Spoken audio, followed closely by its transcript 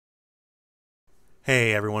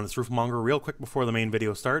Hey everyone, it's rooflemonger. Real quick before the main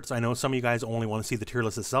video starts, I know some of you guys only want to see the tier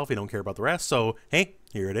list itself, you don't care about the rest, so hey,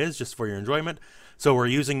 here it is, just for your enjoyment. So we're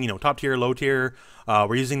using, top tier, low tier.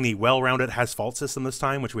 We're using the well-rounded has fault system this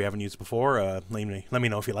time, which we haven't used before. Let me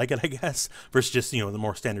know if you like it, I guess, versus just, the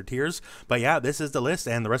more standard tiers. But yeah, this is the list,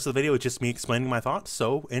 and the rest of the video is just me explaining my thoughts,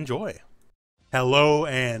 so enjoy. Hello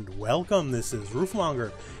and welcome, this is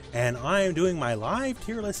rooflemonger, and I am doing my live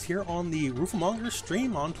tier list here on the rooflemonger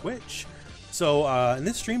stream on Twitch. So in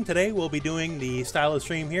this stream today, we'll be doing the style of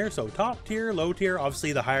stream here. So top tier, low tier,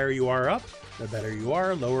 obviously the higher you are up, the better you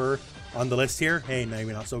are. Lower on the list here, hey,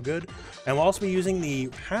 maybe not so good. And we'll also be using the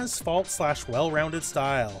has fault / well-rounded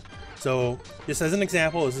style. So just as an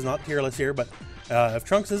example, this is not tier list here, but if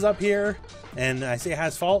Trunks is up here and I say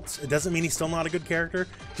has faults, it doesn't mean he's still not a good character.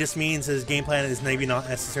 It just means his game plan is maybe not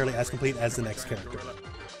necessarily as complete as the next character.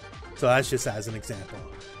 So that's just as an example.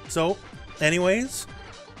 So anyways,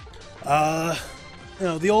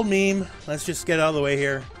 the old meme, let's just get out of the way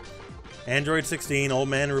here. Android 16, old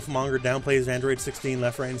man rooflemonger downplays Android 16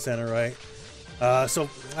 left, right, and center, right? So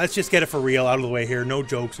let's just get it for real out of the way here. No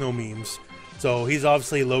jokes, no memes. So he's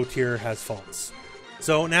obviously low tier, has faults.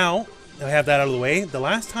 So now I have that out of the way. The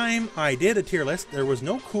last time I did a tier list, there was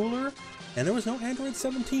no Cooler and there was no Android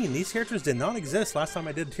 17. These characters did not exist last time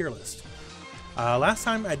I did a tier list. Last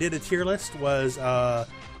time I did a tier list was,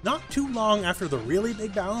 not too long after the really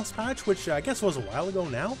big balance patch, which I guess was a while ago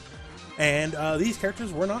now, and these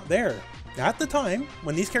characters were not there. At the time,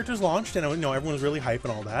 when these characters launched, and everyone was really hype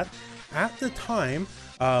and all that, at the time,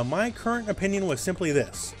 my current opinion was simply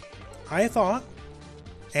this. I thought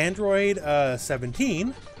Android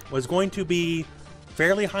 17 was going to be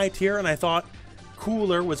fairly high tier, and I thought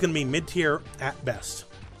Cooler was going to be mid-tier at best.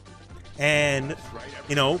 And,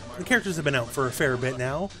 the characters have been out for a fair bit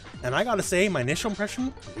now, and I gotta say, my initial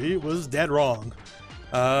impression, it was dead wrong.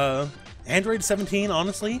 Android 17,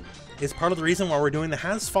 honestly, is part of the reason why we're doing the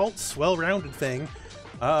has faults well-rounded thing,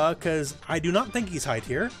 because I do not think he's high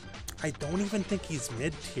tier. I don't even think he's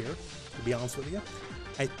mid-tier, to be honest with you.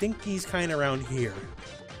 I think he's kind of around here.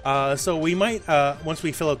 So we might, once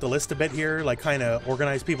we fill out the list a bit here, kind of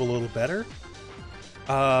organize people a little better.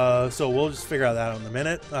 So we'll just figure out that in a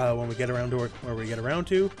minute when we get around to where we get around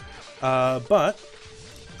to. But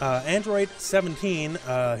Android 17,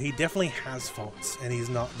 he definitely has faults, and he's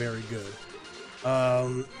not very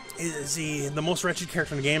good. Is he the most wretched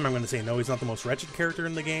character in the game? I'm going to say no, he's not the most wretched character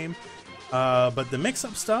in the game. But the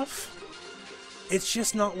mix-up stuff, it's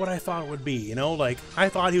just not what I thought it would be. I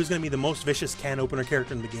thought he was going to be the most vicious can opener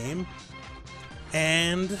character in the game,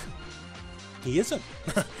 and he isn't.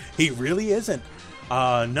 He really isn't.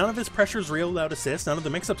 None of his pressure's real without assist. None of the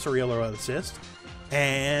mix-ups are real without assist.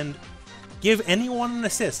 And give anyone an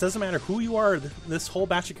assist. Doesn't matter who you are, this whole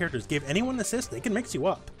batch of characters. Give anyone an assist, they can mix you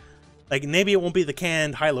up. Maybe it won't be the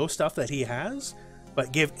canned high-low stuff that he has,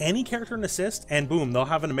 but give any character an assist, and boom, they'll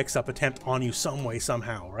have a mix-up attempt on you some way,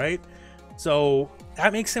 somehow, right? So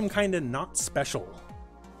that makes him kind of not special.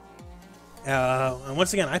 And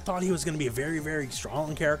once again, I thought he was going to be a very, very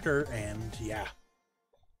strong character, and yeah.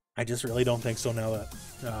 I just really don't think so now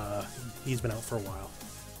that he's been out for a while.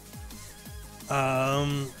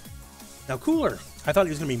 Now Cooler, I thought he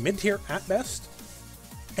was going to be mid-tier at best,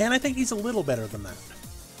 and I think he's a little better than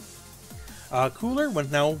that. Cooler,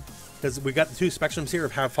 now, because we got the two spectrums here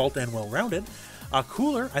of have fault and well-rounded,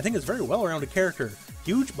 Cooler, I think, is a very well-rounded character.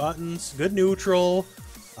 Huge buttons, good neutral.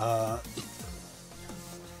 Oh,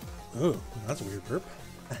 that's a weird burp.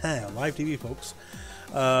 Live TV, folks.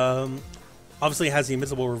 Obviously has the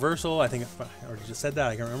invincible reversal. I think I already just said that,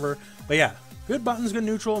 I can't remember. But yeah, good buttons, good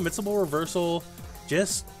neutral, invincible reversal.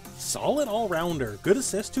 Just solid all-rounder. Good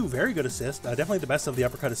assist too, very good assist. Definitely the best of the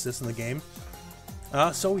uppercut assists in the game.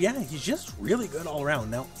 So yeah, he's just really good all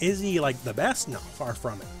around. Now, is he the best? No, far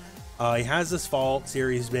from it. He has this fault,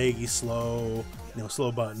 series big, he's slow,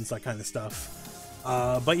 slow buttons, that kind of stuff.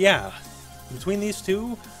 But yeah, between these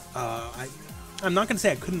two, I'm not going to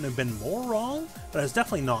say I couldn't have been more wrong, but I was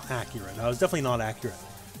definitely not accurate.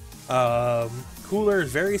 Cooler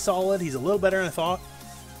is very solid. He's a little better than I thought.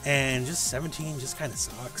 And just 17 just kind of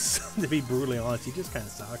sucks. To be brutally honest, he just kind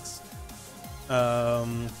of sucks.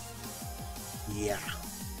 Yeah.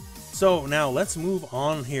 So now let's move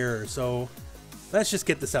on here. So let's just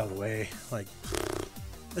get this out of the way. Let's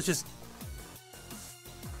just...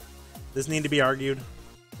 Does this need to be argued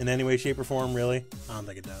in any way, shape, or form, really? I don't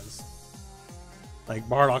think it does.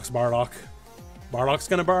 Bardock's Bardock. Bardock's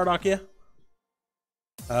gonna Bardock you.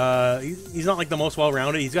 He's not the most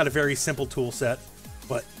well-rounded. He's got a very simple tool set,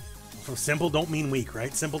 but simple don't mean weak,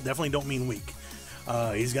 right? Simple definitely don't mean weak.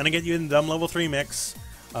 He's gonna get you in the dumb level 3 mix.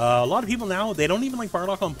 A lot of people now, they don't even like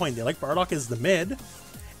Bardock on point. They like Bardock as the mid.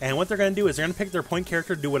 And what they're going to do is they're going to pick their point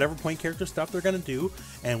character, do whatever point character stuff they're going to do.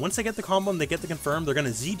 And once they get the combo and they get the confirm, they're going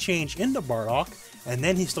to Z change into Bardock. And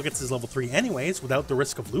then he still gets his level 3 anyways, without the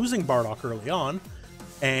risk of losing Bardock early on.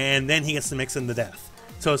 And then he gets to mix in the death.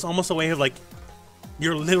 So it's almost a way of like,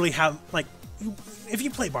 you're literally have, like, if you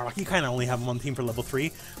play Bardock, you kind of only have him on team for level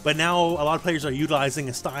 3. But now a lot of players are utilizing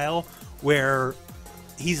a style where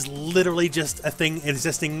he's literally just a thing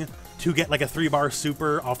existing to get like a 3-bar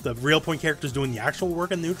super off the real point characters doing the actual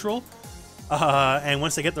work in neutral. And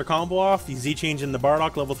once they get their combo off, you Z change into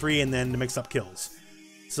Bardock level 3 and then the mix up kills.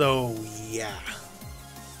 So yeah.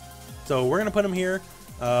 So we're gonna put him here.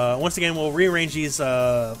 Once again, we'll rearrange these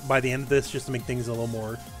by the end of this just to make things a little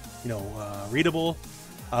more, you know, readable.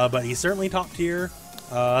 But he's certainly top tier.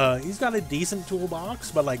 He's got a decent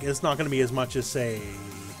toolbox, but like it's not gonna be as much as say,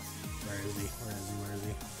 where is he?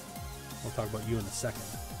 We'll talk about you in a second.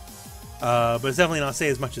 But it's definitely not say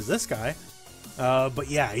as much as this guy. But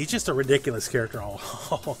yeah, he's just a ridiculous character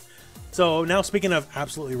all. So now speaking of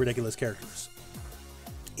absolutely ridiculous characters,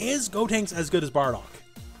 is Gotenks as good as Bardock?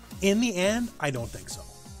 In the end, I don't think so.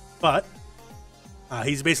 But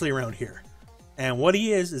he's basically around here. And what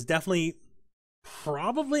he is definitely,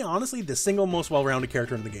 probably, honestly, the single most well-rounded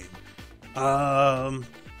character in the game.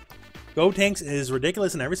 Gotenks is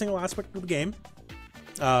ridiculous in every single aspect of the game.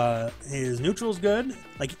 His neutral's good.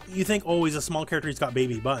 Like, you think, oh, he's a small character, he's got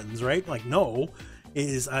baby buttons, right? Like, no.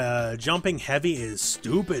 His jumping heavy is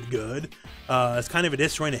stupid good. It's kind of a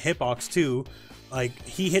disjointed hitbox, too. Like,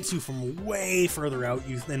 he hits you from way further out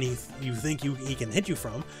than you think he can hit you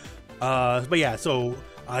from. But yeah, so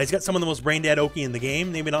he's got some of the most brain-dead Oki in the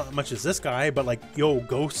game. Maybe not much as this guy, but like, yo,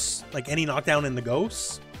 ghosts, like any knockdown in the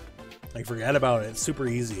ghosts, like forget about it. It's super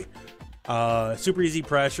easy. Super easy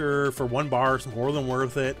pressure for 1 bar, it's more than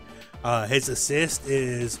worth it. His assist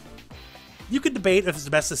is, you could debate if it's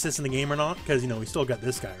the best assist in the game or not, because, you know, we still got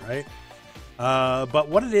this guy, right? But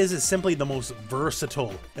what it is simply the most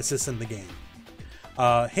versatile assist in the game.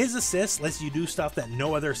 His assist lets you do stuff that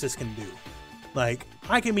no other assist can do. Like,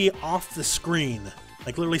 I can be off the screen,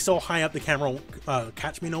 like literally so high up the camera won't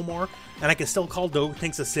catch me no more, and I can still call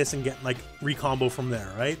Gotenks assist and get like recombo from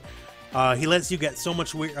there, right? He lets you get so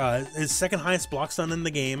much weird. His second highest block stun in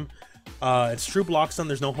the game. It's true block stun.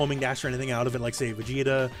 There's no homing dash or anything out of it, like say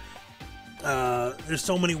Vegeta. There's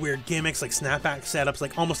so many weird gimmicks like snapback setups.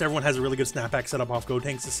 Like almost everyone has a really good snapback setup off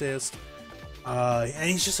Gotenks assist. And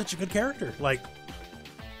he's just such a good character. Like,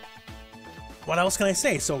 what else can I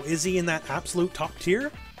say? So is he in that absolute top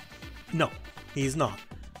tier? No, he's not.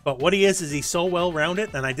 But what he is he's so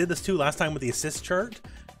well-rounded, and I did this too last time with the assist chart.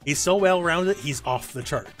 He's so well-rounded, he's off the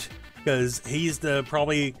chart. Because he's the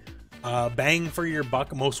probably bang for your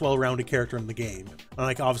buck most well-rounded character in the game.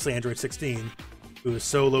 Unlike obviously Android 16, who is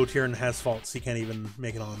so low tier and has faults he can't even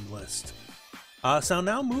make it on the list. So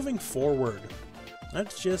now moving forward,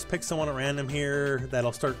 let's just pick someone at random here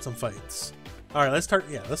that'll start some fights. All right, let's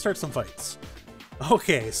start some fights.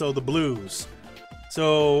 Okay, so the blues.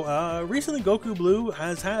 So recently Goku Blue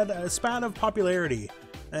has had a spat of popularity,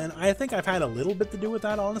 and I think I've had a little bit to do with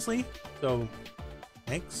that, honestly. So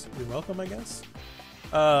thanks, you're welcome, I guess.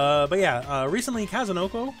 But yeah, recently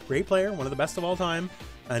Kazunoko, great player, one of the best of all time,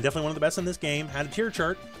 and definitely one of the best in this game, had a tier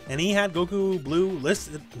chart, and he had Goku Blue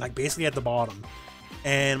listed like basically at the bottom.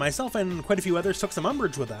 And myself and quite a few others took some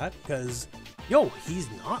umbrage with that, because, yo, he's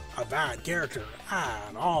not a bad character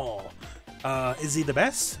at all. Is he the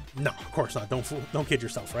best? No, of course not. Don't kid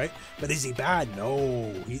yourself, right? But is he bad?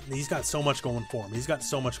 No. He's got so much going for him. He's got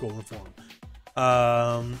so much going for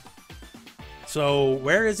him. So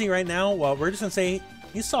where is he right now? Well, we're just gonna say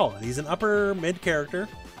he's solid. He's an upper mid character.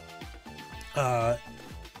 And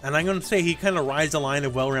I'm gonna say he kind of rides the line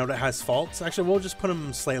of well-rounded has faults. Actually, we'll just put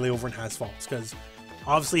him slightly over in has faults, because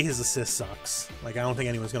obviously his assist sucks. Like, I don't think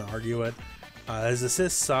anyone's gonna argue it. His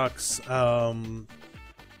assist sucks.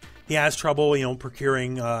 He has trouble, you know,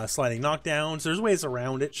 procuring sliding knockdowns. There's ways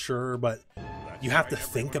around it, sure, but you have to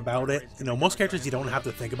think about it. You know, most characters, you don't have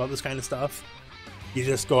to think about this kind of stuff. You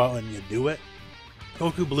just go out and you do it.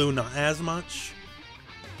 Goku Blue, not as much.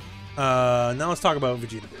 Now let's talk about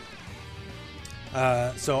Vegeta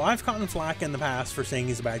Blue. So I've gotten flack in the past for saying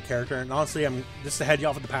he's a bad character, and honestly, I'm just to head you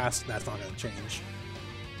off at the past, that's not going to change.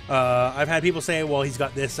 I've had people say, well, he's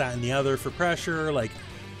got this, that, and the other for pressure, like,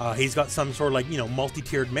 he's got some sort of, like, you know,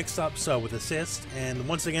 multi-tiered mix-ups with assist, and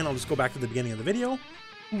once again, I'll just go back to the beginning of the video.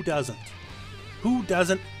 Who doesn't? Who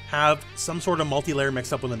doesn't have some sort of multi-layer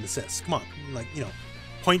mix-up with an assist? Come on, like, you know,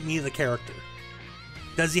 point me the character.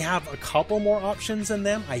 Does he have a couple more options than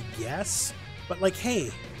them? I guess. But, like,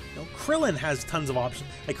 hey, You know, Krillin has tons of options.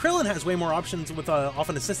 Like, Krillin has way more options with off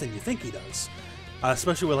an assist than you think he does.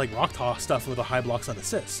 Especially with, like, Rock Toss stuff with the high blocks on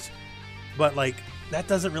assist. But, like, that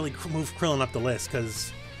doesn't really move Krillin up the list,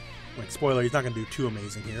 because, like, spoiler, he's not going to do too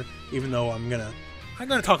amazing here. Even though I'm gonna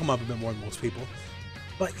talk him up a bit more than most people.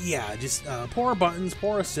 But, yeah, just poor buttons,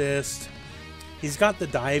 poor assist. He's got the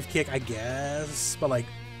dive kick, I guess. But, like,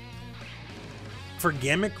 for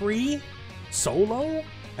gimmickry, solo,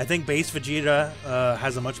 I think base Vegeta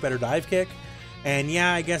has a much better dive kick. And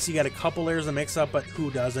yeah, I guess you got a couple layers of mix-up, but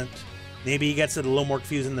who doesn't? Maybe he gets it a little more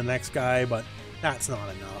confusing than the next guy, but that's not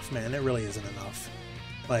enough, man. It really isn't enough.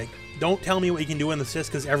 Like, don't tell me what you can do in the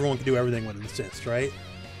assist, because everyone can do everything with an assist, right?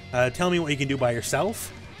 Tell me what you can do by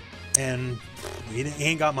yourself, and he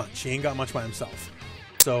ain't got much. He ain't got much by himself.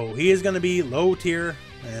 So he is going to be low tier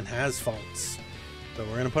and has faults. So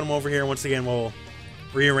we're going to put him over here. Once again, we'll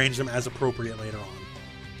rearrange them as appropriate later on.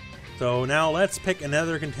 So now let's pick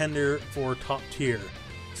another contender for top tier.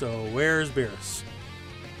 So where's Beerus?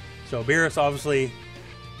 So Beerus, obviously,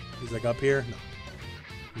 he's like up here. No,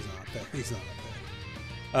 he's not up there. He's not up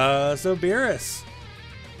there. So Beerus.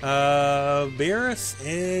 Beerus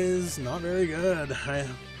is not very good. I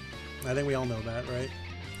think we all know that, right?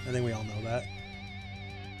 I think we all know that.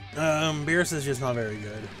 Beerus is just not very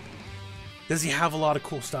good. Does he have a lot of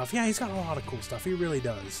cool stuff? Yeah, he's got a lot of cool stuff. He really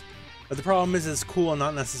does. But the problem is it's cool and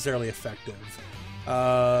not necessarily effective.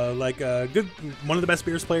 One of the best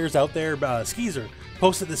Beerus players out there, Skeezer,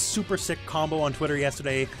 posted this super sick combo on Twitter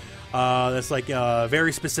yesterday. That's like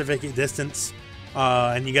very specific distance,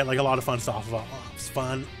 and you get like a lot of fun stuff off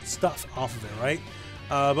of it, right?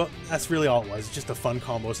 But that's really all it was. Just a fun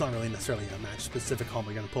combo. It's not really necessarily a match-specific combo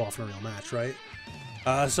you're gonna pull off in a real match, right?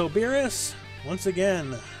 So Beerus, once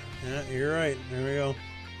again, yeah, you're right. There we go.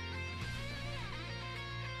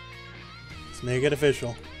 Let's make it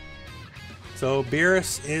official. So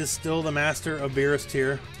Beerus is still the master of Beerus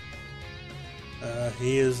tier.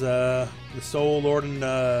 He is the sole lord and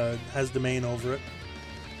has domain over it.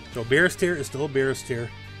 So Beerus tier is still Beerus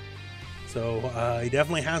tier. So he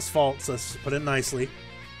definitely has faults. Let's put it nicely.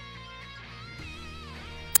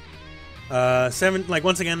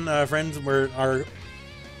 Once again, friends,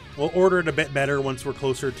 we'll order it a bit better once we're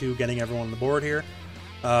closer to getting everyone on the board here.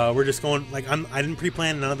 We're just going, like, I didn't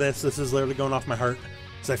pre-plan none of this. This is literally going off my heart,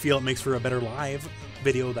 because I feel it makes for a better live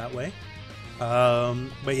video that way.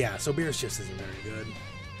 But yeah, so Beerus just isn't very good.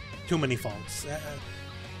 Too many faults.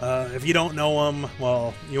 If you don't know him,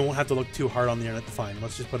 well, you won't have to look too hard on the internet to find him.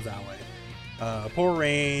 Let's just put it that way. Poor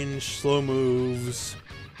range, slow moves.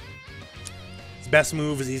 His best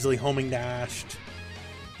move is easily homing dashed,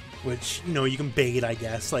 which, you know, you can bait, I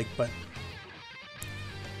guess, like, but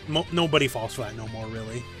nobody falls for that no more,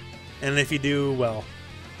 really. And if you do, well,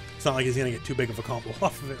 it's not like he's gonna get too big of a combo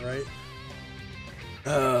off of it, right?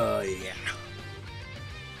 Yeah.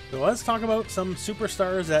 So let's talk about some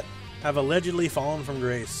superstars that have allegedly fallen from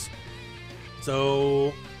grace.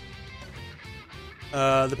 So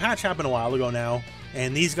the patch happened a while ago now,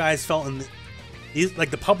 and these guys felt in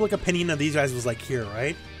the public opinion of these guys was like here,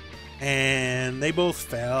 right? And they both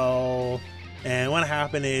fell. And what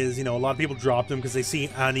happened is, you know, a lot of people dropped them because they see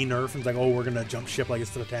any nerf and it's like, oh, we're gonna jump ship like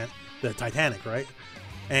it's the Titanic, right?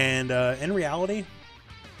 And in reality,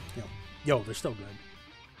 they're still good.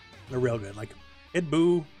 They're real good. Like Kid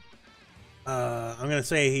Buu, I'm gonna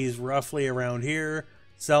say he's roughly around here.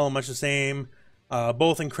 Cell, much the same.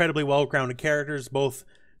 Both incredibly well-grounded characters, both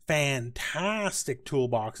fantastic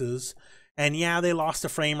toolboxes. And yeah, they lost a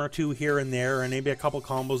frame or two here and there, and maybe a couple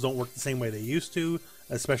combos don't work the same way they used to,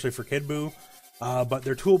 especially for Kid Buu. But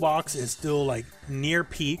their toolbox is still like near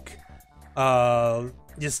peak.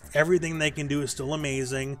 Just everything they can do is still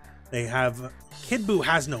amazing. They have Kid Buu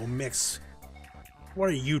has no mix. What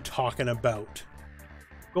are you talking about?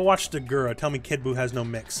 Go watch Dagura. Tell me Kid Buu has no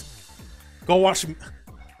mix. Go watch.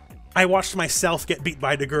 I watched myself get beat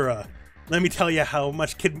by Dagura. Let me tell you how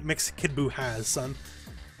much mix Kid Buu has, son.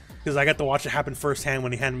 Because I got to watch it happen firsthand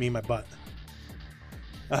when he handed me my butt.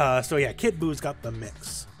 So yeah, Kid Buu's got the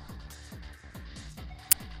mix.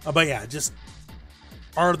 But yeah, just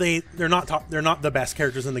they're not the best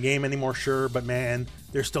characters in the game anymore, sure, but man,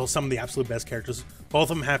 they're still some of the absolute best characters.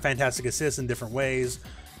 Both of them have fantastic assists in different ways.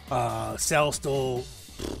 Cell still,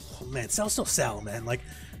 man, Cell's still Cell, man. Like,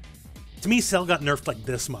 to me, Cell got nerfed like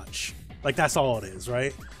this much. Like, that's all it is,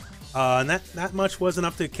 right? And that much was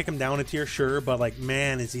enough to kick him down a tier, sure, but like,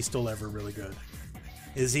 man, is he still ever really good?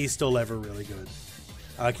 Is he still ever really good?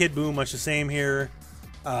 Kid Buu, much the same here.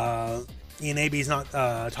 ENAB's not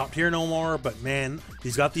top tier no more, but man,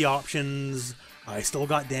 he's got the options. I still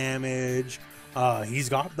got damage. He's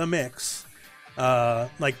got the mix.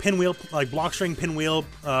 like pinwheel, like block string, pinwheel,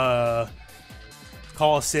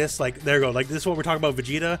 call assist. Like there you go. Like this is what we're talking about.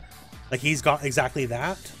 Vegeta, like he's got exactly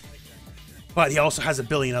that, but he also has a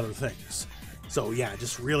billion other things. So yeah,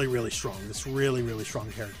 just really, really strong. Just really, really strong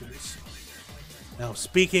characters. Now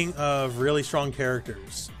speaking of really strong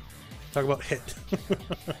characters, talk about Hit.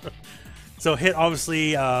 So Hit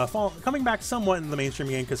obviously coming back somewhat in the mainstream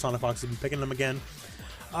game because Sonic Fox has been picking them again.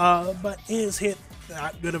 But is Hit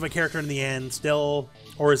that good of a character in the end still,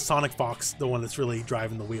 or is Sonic Fox the one that's really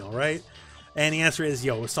driving the wheel, right? And the answer is,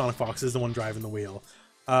 Sonic Fox is the one driving the wheel.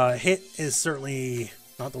 Hit is certainly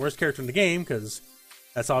not the worst character in the game, because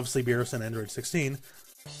that's obviously Beerus and Android 16.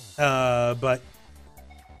 But,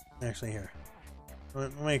 actually here. I'll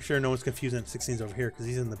make sure no one's confusing that 16's over here, because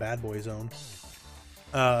he's in the bad boy zone.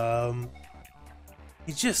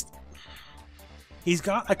 He's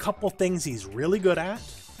got a couple things he's really good at,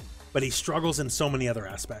 but he struggles in so many other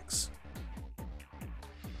aspects.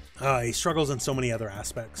 I'm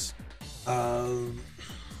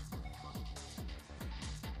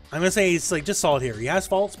gonna say he's like just solid here. He has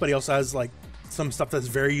faults, but he also has like some stuff that's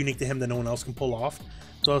very unique to him that no one else can pull off.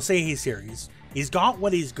 So I'll say he's here. He's got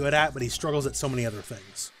what he's good at, but he struggles at so many other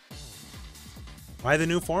things. Why the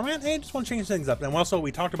new format? Hey, just want to change things up. And also,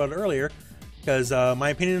 we talked about it earlier, because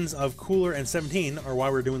my opinions of Cooler and 17 are why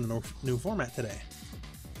we're doing the new format today.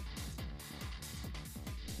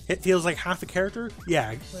 It feels like half a character.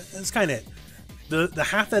 Yeah, that's kind of it. The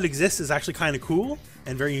half that exists is actually kind of cool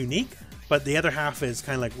and very unique, but the other half is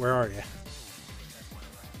kind of like, where are you?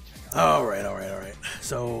 All right.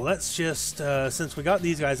 So let's just, since we got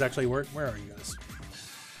these guys actually work, where are you guys?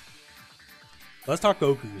 Let's talk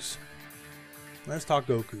Gokus.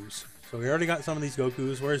 So we already got some of these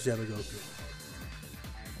Gokus. Where's the other Goku?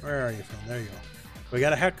 Where are you from? There you go. We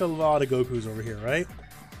got a heck of a lot of Gokus over here, right?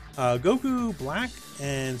 Goku Black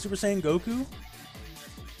and Super Saiyan Goku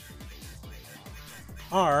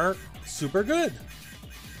are super good.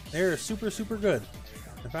 They're super, super good.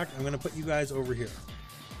 In fact, I'm going to put you guys over here.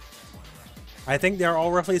 I think they're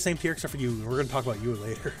all roughly the same tier except for you. We're going to talk about you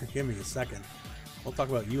later. Give me a second. We'll talk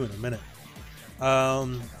about you in a minute.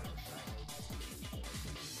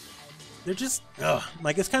 They're just,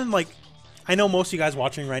 like, it's kind of like, I know most of you guys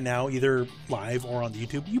watching right now, either live or on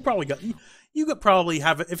YouTube, you could probably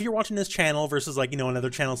have, if you're watching this channel versus like,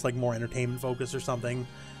 another channel that's like more entertainment focused or something,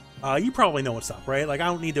 you probably know what's up, right? Like, I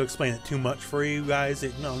don't need to explain it too much for you guys.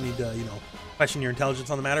 You don't need to, question your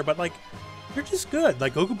intelligence on the matter, but like, they're just good.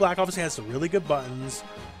 Like, Goku Black obviously has some really good buttons.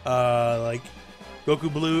 Like,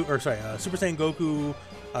 Goku Blue, or sorry, Super Saiyan Goku,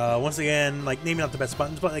 once again, like, maybe not the best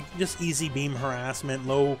buttons, but like, just easy beam harassment,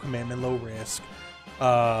 low commitment, low risk.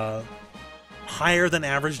 Higher than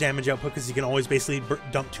average damage output because you can always basically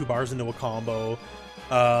dump 2 bars into a combo.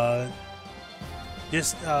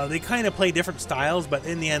 They kind of play different styles, but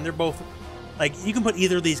in the end, they're both, like, you can put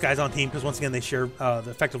either of these guys on team because once again, they share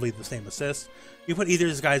effectively the same assist. You put either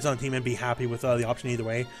of these guys on team and be happy with the option either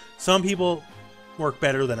way. Some people work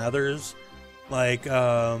better than others. Like,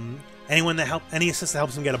 any assist that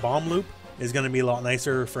helps him get a bomb loop is going to be a lot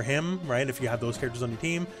nicer for him, right? If you have those characters on your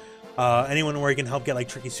team. Anyone where he can help get like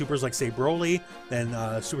tricky supers like say Broly, then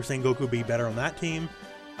Super Saiyan Goku be better on that team.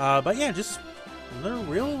 But yeah, just they're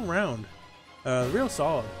real round, real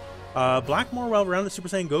solid. Black more well-rounded Super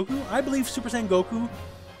Saiyan Goku. I believe Super Saiyan Goku.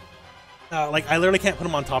 Like I literally can't put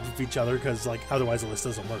them on top of each other because like otherwise the list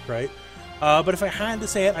doesn't work, right? But if I had to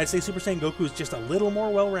say it, I'd say Super Saiyan Goku is just a little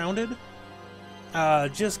more well-rounded.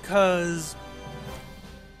 Just because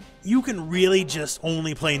you can really just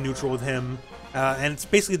only play neutral with him. And it's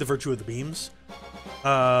basically the virtue of the beams.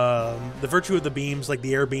 The virtue of the beams, like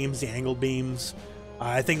the air beams, the angled beams.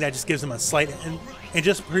 I think that just gives him a slight, and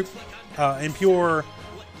just in pure,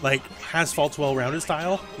 like, has faults well-rounded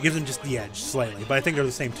style, it gives him just the edge slightly. But I think they're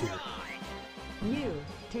the same tier. You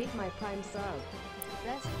take my prime sub.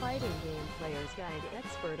 Best fighting game player's guide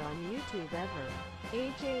expert on YouTube ever.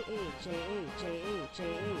 XD.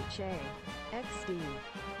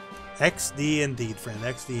 XD indeed, friend.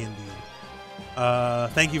 XD indeed.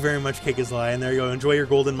 Thank you very much, Kikizly, and there you go. Enjoy your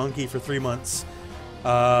golden monkey for 3 months.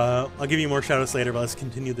 I'll give you more shoutouts later, but let's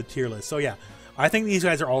continue the tier list. So yeah, I think these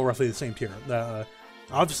guys are all roughly the same tier.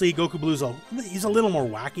 Obviously, Goku Blue's he's a little more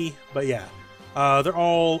wacky, but yeah, they're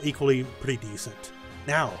all equally pretty decent.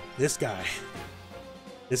 Now, this guy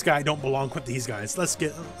don't belong with these guys. Let's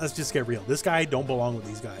just get real. This guy don't belong with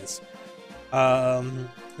these guys.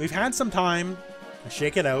 We've had some time to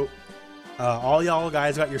shake it out. All y'all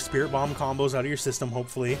guys got your Spirit Bomb combos out of your system,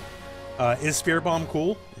 hopefully. Is Spirit Bomb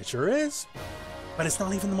cool? It sure is. But it's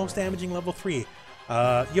not even the most damaging level 3.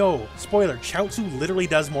 Yo, spoiler, Chaozu literally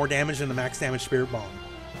does more damage than the max damage Spirit Bomb.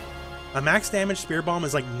 A max damage Spear Bomb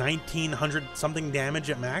is like 1900 something damage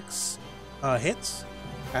at max hits.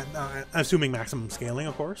 Assuming maximum scaling,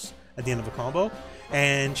 of course, at the end of a combo.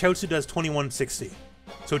 And Chaozu does 2160.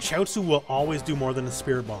 So Chaozu will always do more than a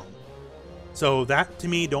Spear Bomb. So that, to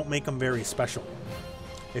me, don't make him very special.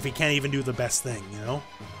 If he can't even do the best thing, you know?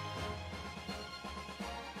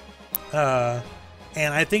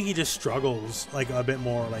 And I think he just struggles, like, a bit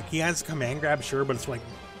more. Like, he has command grab, sure, but it's like,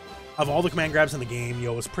 of all the command grabs in the game,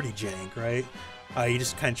 it's pretty jank, right? He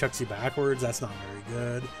just kind of chucks you backwards. That's not very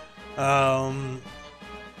good.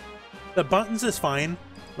 The buttons is fine.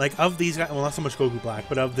 Like, of these guys, well, not so much Goku Black,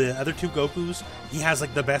 but of the other two Gokus, he has,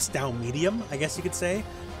 like, the best down medium, I guess you could say.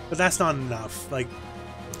 But that's not enough. Like,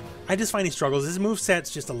 I just find he struggles. His moveset's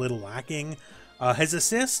just a little lacking. His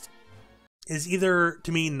assist is either,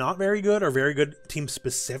 to me, not very good or very good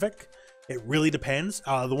team-specific. It really depends.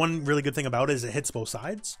 The one really good thing about it is it hits both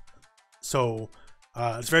sides. So,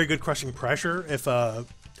 it's very good crushing pressure if you're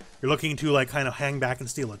looking to, like, kind of hang back and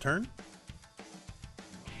steal a turn.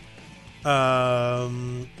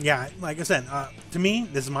 Yeah, like I said, to me,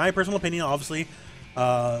 this is my personal opinion, obviously.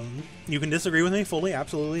 You can disagree with me fully,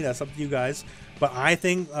 absolutely, that's up to you guys. But I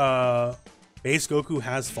think base Goku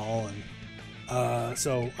has fallen.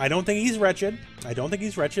 So I don't think he's wretched.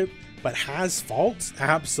 But has faults?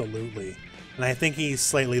 Absolutely. And I think he's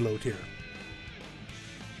slightly low tier.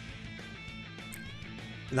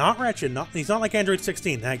 Not wretched. He's not like Android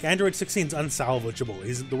 16. Like, Android 16 is unsalvageable.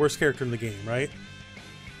 He's the worst character in the game, right?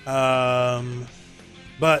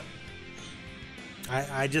 But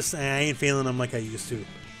I ain't feeling him like I used to.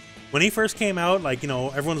 When he first came out, like,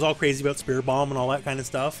 everyone's all crazy about Spirit Bomb and all that kind of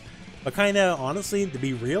stuff. But kind of, honestly, to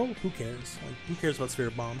be real, who cares? Like, who cares about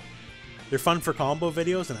Spirit Bomb? They're fun for combo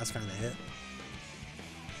videos, and that's kind of it.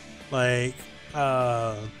 Like,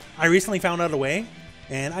 I recently found out a way,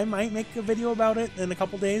 and I might make a video about it in a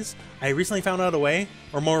couple days. I recently found out a way,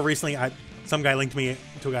 or more recently, some guy linked me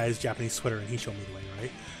to a guy's Japanese Twitter, and he showed me the way,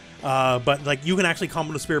 right? But, like, you can actually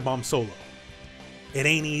combo the Spirit Bomb solo. It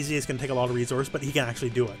ain't easy, it's going to take a lot of resource, but he can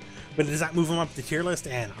actually do it. But does that move him up the tier list?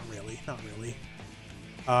 Not really, not really.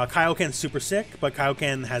 Kaioken's super sick, but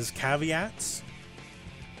Kaioken has caveats.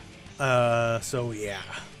 So yeah.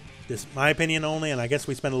 Just my opinion only, and I guess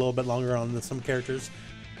we spend a little bit longer on some characters.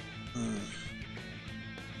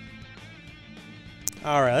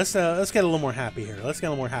 Alright, let's get a little more happy here.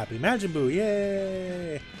 Majin Buu,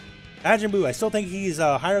 yay! Majin Buu, I still think he's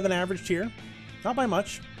higher than average tier. Not by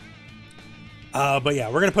much. But yeah,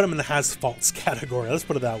 we're going to put him in the has faults category. Let's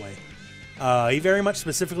put it that way. He very much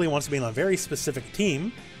specifically wants to be on a very specific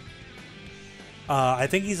team. I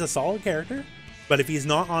think he's a solid character, but if he's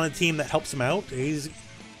not on a team that helps him out, he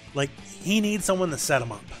needs someone to set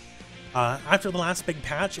him up. After the last big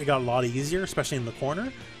patch, it got a lot easier, especially in the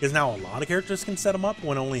corner, because now a lot of characters can set him up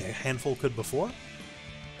when only a handful could before.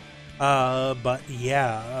 But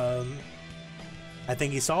yeah, I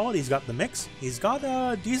think he's solid. He's got the mix. He's got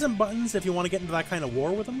decent buttons if you want to get into that kind of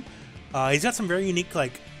war with him. He's got some very unique,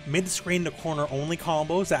 like, mid-screen to corner only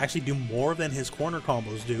combos that actually do more than his corner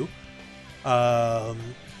combos do.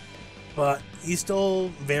 But he's still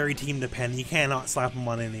very team dependent. You cannot slap him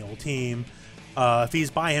on any old team. If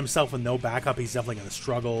he's by himself with no backup, he's definitely going to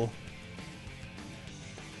struggle.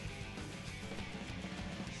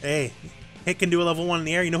 Hey, Hit can do a level 1 in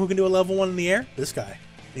the air. You know who can do a level 1 in the air? This guy.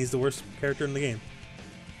 He's the worst character in the game.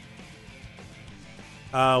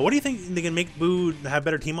 What do you think they can make Boo have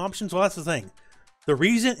better team options? Well, that's the thing. The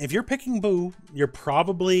reason, if you're picking Boo, you're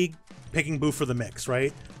probably picking Boo for the mix,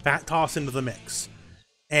 right? Fat toss into the mix.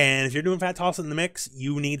 And if you're doing fat toss in the mix,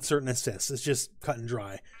 you need certain assists. It's just cut and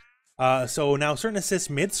dry. So now certain assists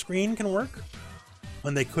mid-screen can work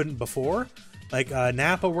when they couldn't before. Like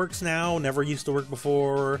Nappa works now, never used to work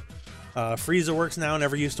before. Frieza works now,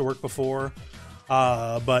 never used to work before.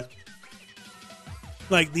 But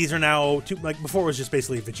like these are now like before it was just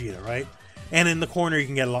basically Vegeta, right? And in the corner you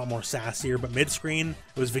can get a lot more sassier, but mid-screen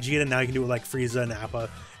it was Vegeta. Now you can do it like Frieza, Nappa,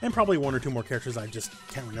 and probably one or two more characters I just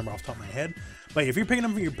can't remember off the top of my head. But if you're picking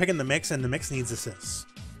them, you're picking the mix, and the mix needs assists.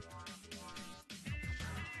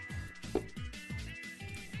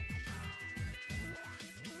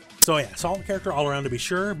 So yeah, solid character all around to be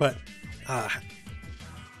sure, but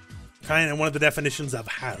kind of one of the definitions of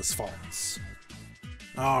has faults.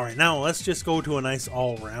 All right, now let's just go to a nice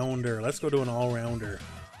all-rounder. Let's go to an all-rounder.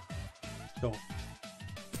 So,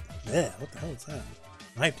 yeah, what the hell is that?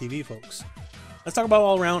 Live TV, folks. Let's talk about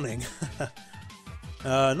all-rounding.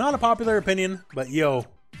 Not a popular opinion, but yo,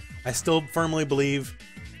 I still firmly believe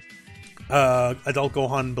Adult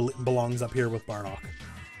Gohan belongs up here with Bardock.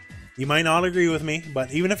 You might not agree with me,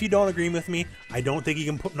 but even if you don't agree with me, I don't think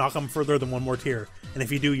you can knock him further than one more tier. And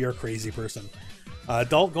if you do, you're a crazy person.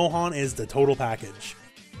 Adult Gohan is the total package.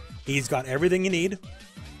 He's got everything you need.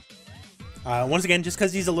 Once again, just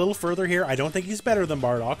because he's a little further here, I don't think he's better than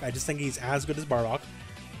Bardock. I just think he's as good as Bardock.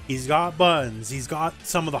 He's got buttons. He's got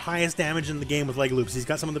some of the highest damage in the game with leg loops. He's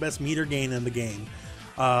got some of the best meter gain in the game.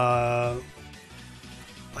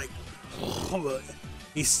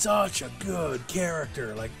 He's such a good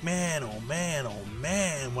character. Like, man, oh man, oh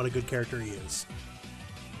man, what a good character he is.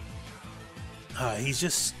 He's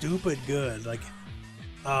just stupid good. Like,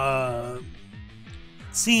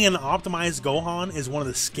 seeing an optimized Gohan is one of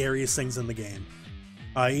the scariest things in the game.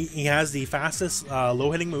 He has the fastest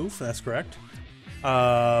low-hitting move, that's correct.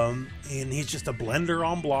 And he's just a blender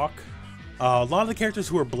on block. A lot of the characters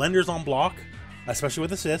who are blenders on block, especially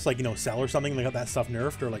with assists, like, you know, Cell or something, they got that stuff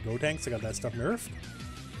nerfed, or like Gotenks, they got that stuff nerfed.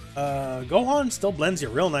 Gohan still blends you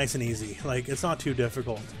real nice and easy. Like, it's not too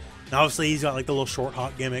difficult. And obviously, he's got like the little short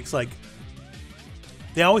hop gimmicks. Like,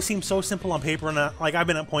 they always seem so simple on paper, and like I've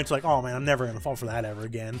been at points like, oh man, I'm never gonna fall for that ever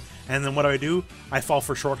again. And then what do? I fall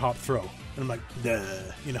for short hop throw, and I'm like, duh,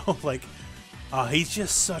 you know, like, he's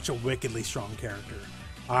just such a wickedly strong character.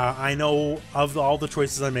 I know of all the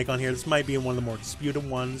choices I make on here, this might be one of the more disputed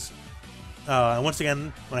ones. And once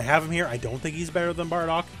again, when I have him here, I don't think he's better than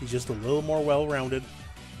Bardock. He's just a little more well-rounded.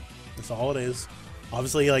 That's all it is.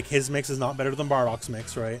 Obviously, like, his mix is not better than Bardock's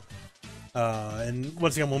mix, right? And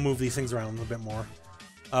once again, we'll move these things around a bit more.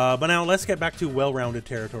 But now let's get back to well-rounded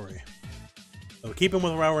territory. So keep him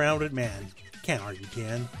with well-rounded, man. Can't argue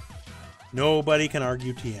Tien. Nobody can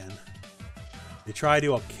argue Tien. If you try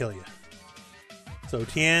to, I'll kill you. So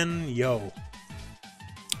Tien, yo.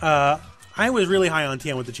 I was really high on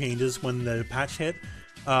Tien with the changes when the patch hit.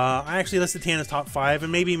 I actually listed Tien as top 5,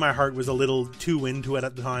 and maybe my heart was a little too into it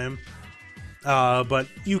at the time. But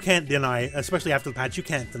you can't deny, especially after the patch, you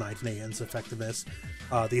can't deny Tien's effectiveness.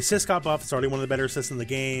 The assist got buffed. It's already one of the better assists in the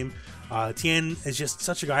game. Tien is just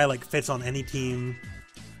such a guy, like, fits on any team.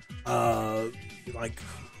 Like,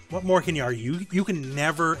 what more can you argue? You can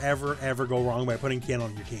never, ever, ever go wrong by putting Tien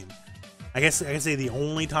on your team. I guess I can say the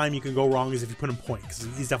only time you can go wrong is if you put him point, because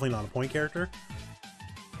he's definitely not a point character.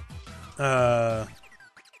 But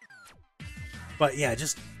yeah,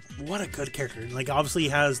 just what a good character. Like, obviously he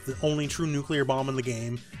has the only true nuclear bomb in the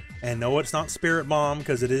game. And no, it's not Spirit Bomb,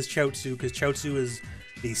 because it is Chaozu, because Chaozu is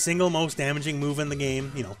the single most damaging move in the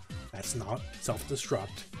game. You know, that's not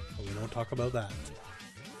self-destruct, but we don't talk about that.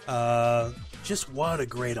 Just what a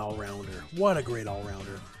great all-rounder. What a great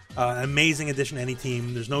all-rounder. Amazing addition to any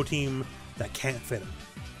team. There's no team that can't fit him.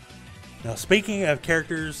 Now, speaking of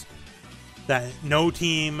characters that no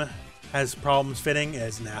team has problems fitting,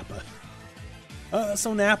 is Nappa.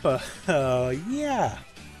 So Nappa, yeah.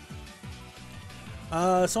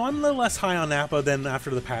 So I'm a little less high on Nappa than after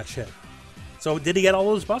the patch hit. So did he get all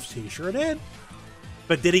those buffs? He sure did.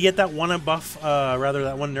 But did he get that one buff, rather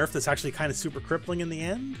that one nerf that's actually kind of super crippling in the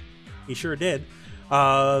end? He sure did.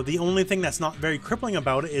 The only thing that's not very crippling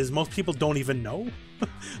about it is most people don't even know.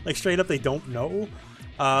 Like, straight up, they don't know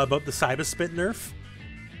about the Cyber Spit nerf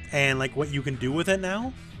and like what you can do with it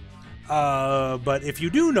now. But if you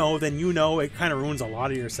do know, then you know it kind of ruins a lot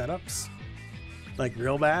of your setups. Like,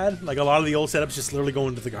 real bad. Like, a lot of the old setups just literally go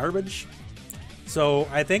into the garbage. So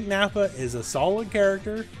I think Nappa is a solid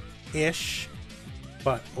character-ish.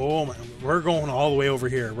 But, oh my, we're going all the way over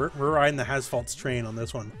here. We're riding the Hasfault's train on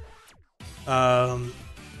this one.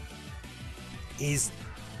 He's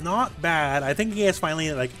not bad. I think he has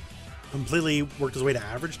finally, like, completely worked his way to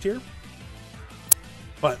average tier.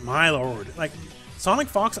 But my lord, like, Sonic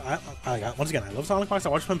Fox, once again, I love Sonic Fox. I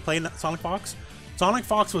watched him play Sonic Fox. Sonic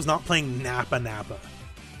Fox was not playing Nappa.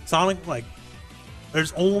 Sonic, like,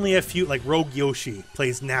 there's only a few, like, Rogue Yoshi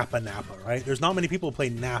plays Nappa, right? There's not many people who play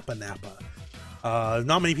Nappa.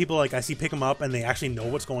 Not many people, like, I see pick them up and they actually know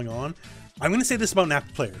what's going on. I'm going to say this about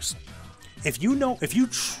Nappa players. If you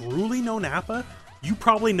truly know Nappa, you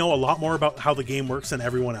probably know a lot more about how the game works than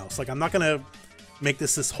everyone else. Like, I'm not going to make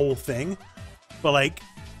this whole thing, but, like,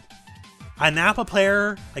 a Nappa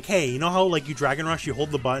player, like, hey, you know how, like, you Dragon Rush, you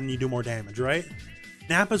hold the button, you do more damage, right?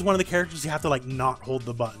 Nappa's one of the characters you have to, like, not hold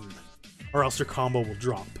the button, or else your combo will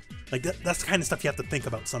drop. Like, that's the kind of stuff you have to think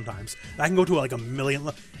about sometimes. I can go to, like, a million...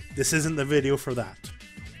 This isn't the video for that.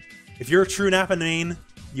 If you're a true Nappa main,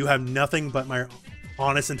 you have nothing but my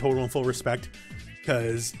honest and total and full respect,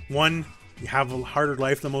 because, one, you have a harder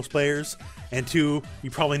life than most players, and two, you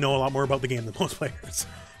probably know a lot more about the game than most players,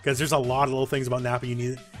 because there's a lot of little things about Nappa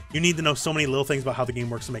you need to know so many little things about how the game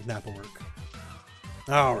works to make Nappa work.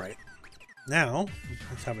 Alright. Now,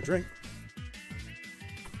 let's have a drink.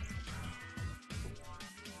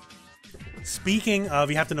 speaking of,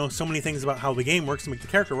 you have to know so many things about how the game works to make the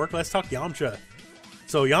character work. Let's talk Yamcha.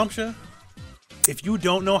 So Yamcha, if you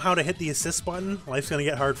don't know how to hit the assist button, life's gonna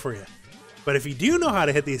get hard for you. But if you do know how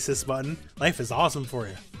to hit the assist button, life is awesome for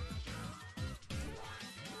you.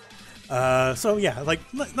 So yeah, like,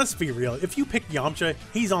 let's be real. If you pick Yamcha,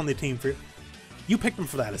 he's on the team for... You picked him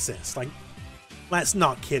for that assist. Like, let's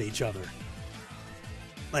not kid each other.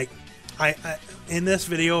 Like, I in this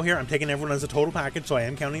video here, I'm taking everyone as a total package, so I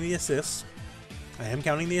am counting the assists.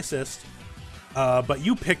 But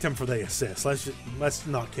you picked him for the assist. Let's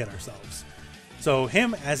not kid ourselves. So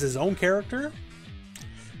him as his own character,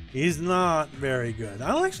 he's not very good.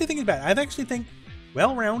 I don't actually think he's bad. I actually think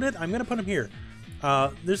well-rounded. I'm gonna put him here.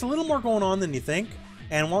 There's a little more going on than you think,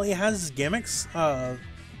 and while he has his gimmicks,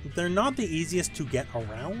 they're not the easiest to get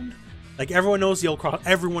around. Like, everyone knows the old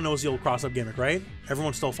cross-up gimmick, right?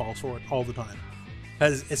 Everyone still falls for it all the time.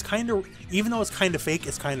 Because it's kind of, even though it's kind of fake,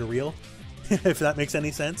 it's kind of real, if that makes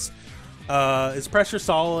any sense. His pressure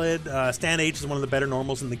solid. Stand H is one of the better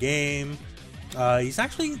normals in the game. He's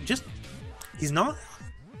actually just, he's not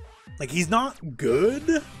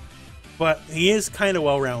good, but he is kind of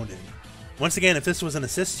well-rounded. Once again, if this was an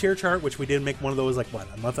assist tier chart, which we did make one of those, like, what,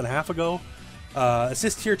 a month and a half ago?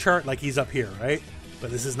 Assist tier chart, like, he's up here, right? But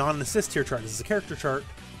this is not an assist tier chart. This is a character chart,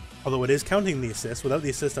 although it is counting the assist. Without the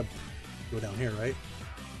assist, I'd go down here, right?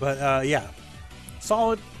 But, yeah.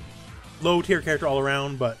 Solid, low tier character all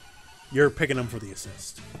around, but you're picking him for the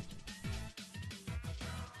assist.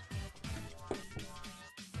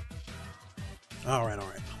 Alright,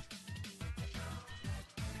 alright.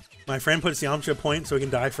 My friend puts Yamcha a point so he can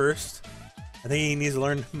die first. I think he needs to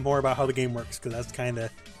learn more about how the game works, because that's kind of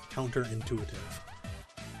counterintuitive.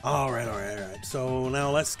 Alright, alright, alright. So now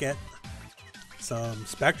let's get some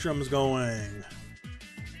spectrums going.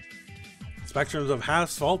 Spectrums of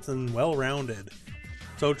asphalt and well-rounded.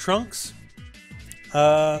 So Trunks.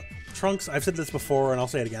 Trunks, I've said this before and I'll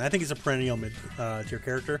say it again. I think he's a perennial mid-tier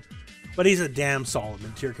character, but he's a damn solid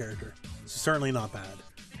mid-tier character. Certainly not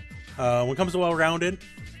bad. When it comes to well-rounded,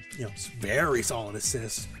 you know, it's very solid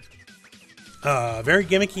assist. Very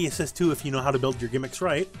gimmicky assist too if you know how to build your gimmicks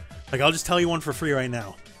right. Like, I'll just tell you one for free right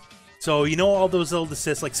now. So, you know all those old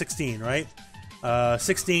assists, like 16, right?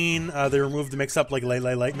 16, they removed the mix-up, like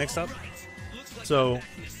light mix-up. So,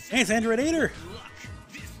 hey, it's Android 8er.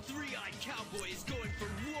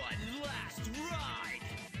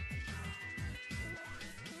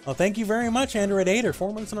 Oh, thank you very much, Android 8er.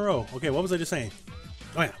 4 months in a row. Okay, what was I just saying?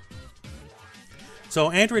 Oh, yeah. So,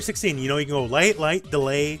 Android 16, you know, you can go light,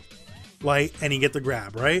 delay, light, and you get the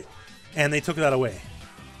grab, right? And they took that away.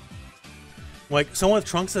 Like, someone with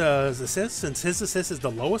Trunks' assist, since his assist is the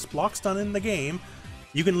lowest block stun in the game,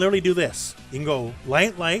 you can literally do this. You can go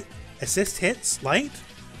light, assist hits, light,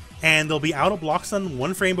 and they'll be out of block stun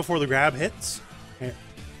 1 frame before the grab hits. And,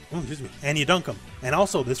 oh, excuse me. And you dunk them. And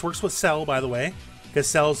also, this works with Cell, by the way, because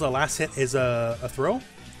Cell's last hit is a throw.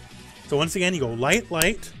 So once again, you go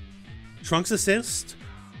light, Trunks assist,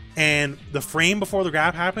 and the frame before the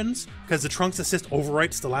grab happens, because the Trunks assist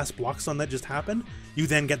overwrites the last block stun that just happened, you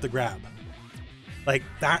then get the grab. Like,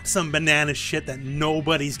 that's some banana shit that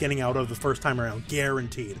nobody's getting out of the first time around.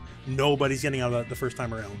 Guaranteed. Nobody's getting out of it the first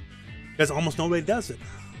time around. Because almost nobody does it.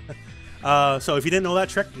 So if you didn't know that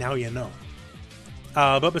trick, now you know.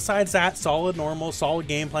 But besides that, solid normal, solid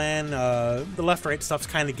game plan. The left-right stuff's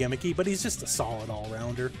kind of gimmicky, but he's just a solid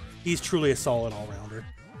all-rounder. He's truly a solid all-rounder.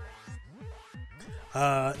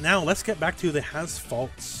 Now, let's get back to the has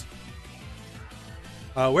faults.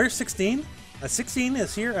 Where's 16? 16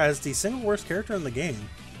 is here as the single worst character in the game.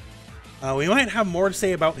 We might have more to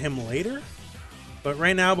say about him later, but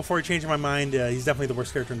right now, before I change my mind, he's definitely the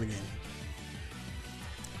worst character in the game.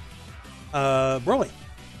 Broly.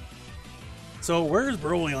 So where's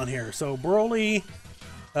Broly on here? So Broly,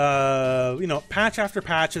 you know, patch after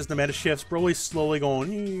patch as the meta shifts, Broly's slowly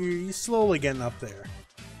going, he's slowly getting up there.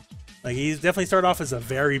 Like, he's definitely started off as a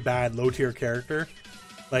very bad low tier character.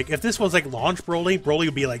 Like, if this was like launch Broly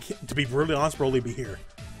would be like, to be brutally honest, Broly would be here.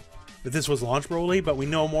 If this was launch Broly, but we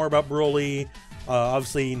know more about Broly.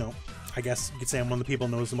 Obviously, you know, I guess you could say I'm one of the people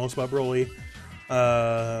who knows the most about Broly.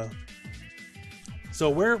 So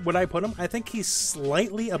where would I put him? I think he's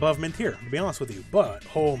slightly above mid tier, to be honest with you. But,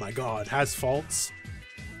 oh my god, has faults.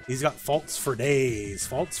 He's got faults for days.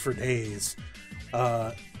 Faults for days.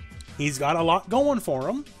 He's got a lot going for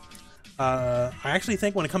him. I actually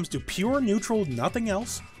think when it comes to pure neutral, nothing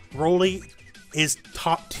else, Broly is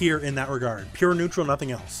top tier in that regard. Pure neutral,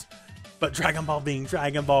 nothing else. But Dragon Ball being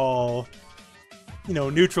Dragon Ball, you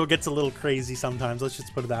know, neutral gets a little crazy sometimes. Let's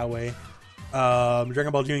just put it that way.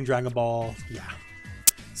 Dragon Ball doing Dragon Ball, yeah.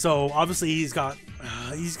 So obviously he's got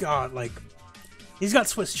like He's got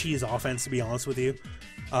Swiss cheese offense, to be honest with you.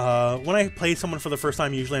 When I play someone for the first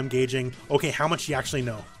time, usually I'm gauging, okay, how much you actually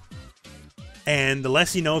know. And the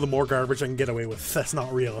less you know, the more garbage I can get away with. That's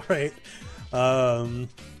not real, right?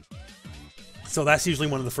 So that's usually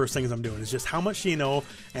one of the first things I'm doing, is just how much do you know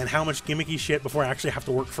and how much gimmicky shit before I actually have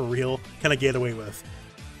to work for real can I get away with.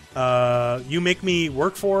 You make me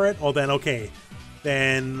work for it, well then okay.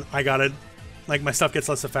 Then I gotta, like, my stuff gets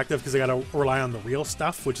less effective because I gotta rely on the real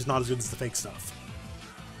stuff, which is not as good as the fake stuff.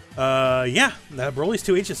 Yeah, that Broly's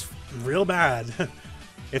 2H is real bad.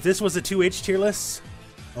 If this was a 2H tier list,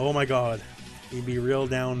 oh my god, he'd be real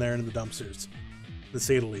down there in the dumpsters, to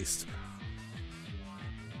say the least.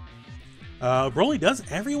 Broly does.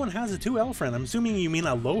 Everyone has a 2L friend. I'm assuming you mean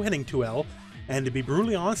a low-hitting 2L, and to be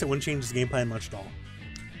brutally honest, it wouldn't change his game plan much at all.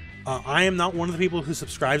 I am not one of the people who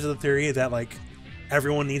subscribes to the theory that, like,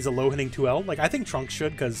 everyone needs a low-hitting 2L. Like, I think Trunks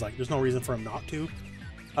should, because, like, there's no reason for him not to.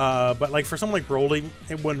 But, like, for someone like Broly,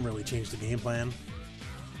 it wouldn't really change the game plan.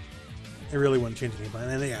 It really wouldn't change the game plan.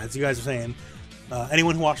 And, yeah, as you guys are saying,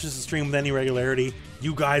 anyone who watches the stream with any regularity,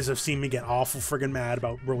 you guys have seen me get awful friggin' mad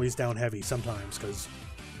about Broly's down heavy sometimes, because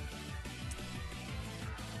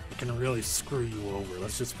can really screw you over.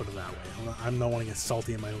 Let's just put it that way. I'm not want to get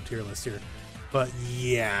salty in my own tier list here, but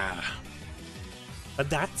yeah.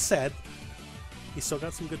 But that said, he's still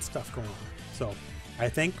got some good stuff going on. So I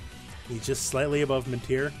think he's just slightly above mid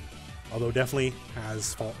tier, although definitely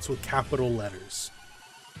has faults with capital letters.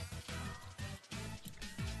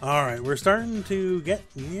 All right, we're starting to get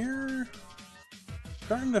near,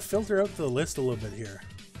 starting to filter out the list a little bit here.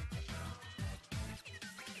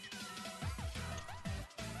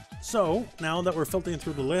 So, now that we're filtering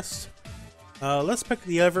through the list, let's pick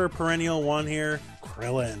the ever perennial one here,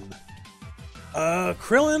 Krillin.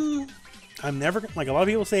 Krillin, I'm never, like a lot of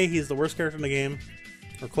people say he's the worst character in the game,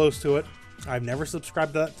 or close to it. I've never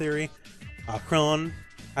subscribed to that theory. Krillin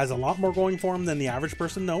has a lot more going for him than the average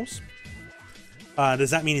person knows.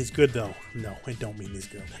 Does that mean he's good though? No, I don't mean he's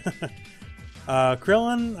good.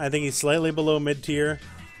 Krillin, I think he's slightly below mid tier,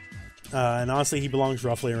 and honestly he belongs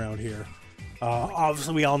roughly around here.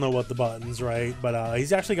 Obviously, we all know about the buttons, right? But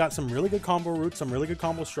he's actually got some really good combo routes, some really good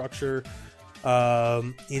combo structure.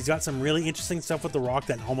 He's got some really interesting stuff with the rock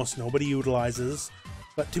that almost nobody utilizes.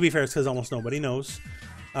 But to be fair, it's because almost nobody knows.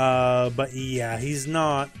 But yeah, he's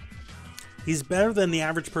better than the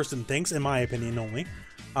average person thinks, in my opinion only.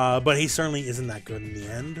 But he certainly isn't that good in the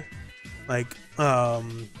end. Like, but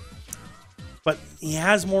he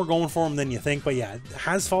has more going for him than you think. But yeah,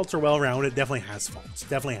 has faults are well rounded. Definitely has faults.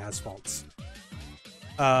 Definitely has faults.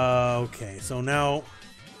 Okay, so now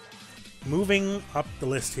moving up the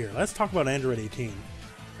list here, let's talk about Android 18.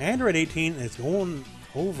 Android 18 is going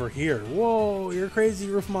over here. Whoa, you're crazy,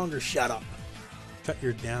 rooflemonger. Shut up. Shut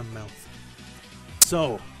your damn mouth.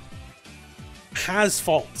 So, has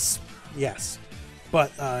faults, yes,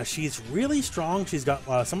 but she's really strong. She's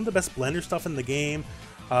got some of the best blender stuff in the game.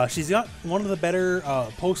 She's got one of the better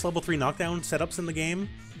post level 3 knockdown setups in the game.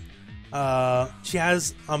 She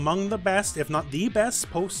has among the best, if not the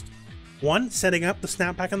best, post 1, setting up the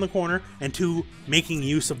snapback in the corner, and 2, making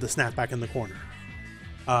use of the snapback in the corner.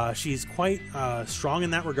 She's quite strong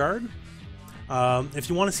in that regard. If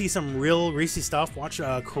you want to see some real greasy stuff, watch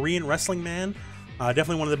Korean Wrestling Man.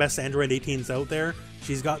 Definitely one of the best Android 18s out there.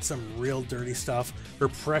 She's got some real dirty stuff. Her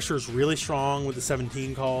pressure's really strong with the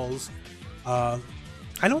 17 calls. I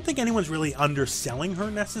don't think anyone's really underselling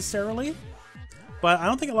her necessarily, but I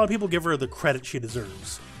don't think a lot of people give her the credit she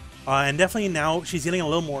deserves. And definitely now she's getting a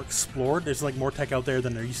little more explored. There's like more tech out there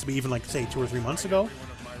than there used to be even like say 2 or 3 months ago.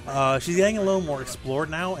 She's getting a little more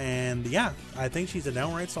explored now, and yeah, I think she's a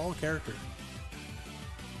downright solid character.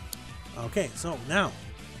 Okay, so now,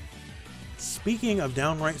 speaking of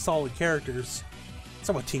downright solid characters, let's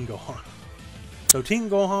talk about Teen Gohan. So Teen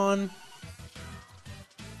Gohan,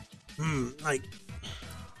 like,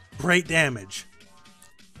 great damage,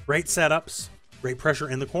 great setups, great pressure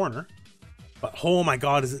in the corner, but oh my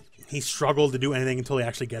god, he struggled to do anything until he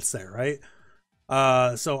actually gets there, right?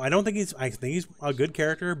 So I think he's a good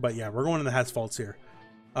character, but yeah, we're going in the has faults here.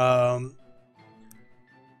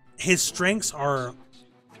 His strengths are,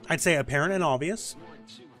 I'd say, apparent and obvious.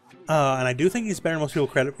 And I do think he's better than most people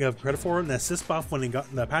give credit for. And the assist buff when he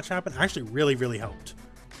got the patch happened actually really helped.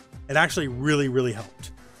 It actually really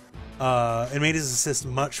helped. It made his assist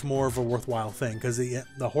much more of a worthwhile thing because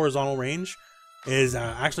the horizontal range is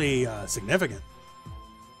actually significant.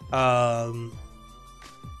 But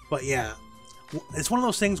yeah, it's one of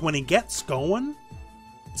those things when he gets going,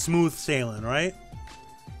 smooth sailing, right?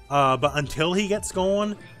 But until he gets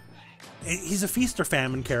going, he's a feast or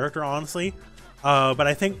famine character, honestly. But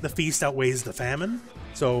I think the feast outweighs the famine,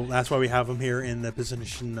 so that's why we have him here in the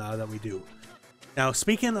position that we do. Now,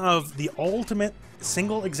 speaking of the ultimate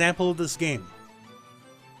single example of this game,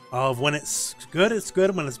 of when it's good,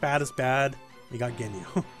 when it's bad, we got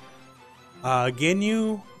Ginyu.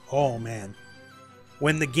 Ginyu, oh man.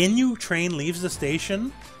 When the Ginyu train leaves the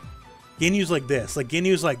station, Ginyu's like this. Like,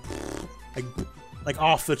 Ginyu's like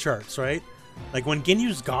off the charts, right? Like, when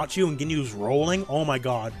Ginyu's got you and Ginyu's rolling, oh my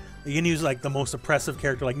god. Ginyu's like the most oppressive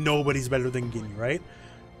character, like nobody's better than Ginyu, right?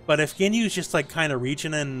 But if Ginyu's just like kind of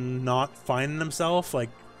reaching and not finding himself, like,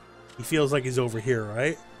 he feels like he's over here,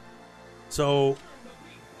 right? So,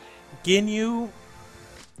 Ginyu,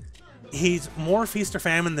 he's more feast or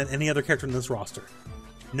famine than any other character in this roster.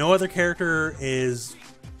 No other character is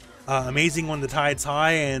amazing when the tide's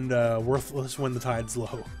high and worthless when the tide's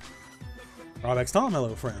low. Rob X Tom,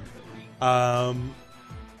 hello friend. Oh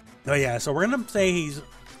yeah, so we're gonna say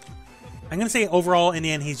I'm gonna say overall in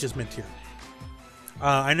the end he's just mid tier.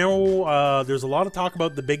 I know there's a lot of talk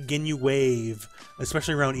about the big Ginyu wave,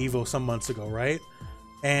 especially around Evo some months ago, right?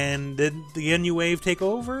 And did the Ginyu wave take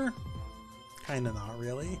over? Kinda not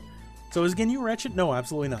really. So is Ginyu wretched? No,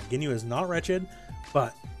 absolutely not. Ginyu is not wretched,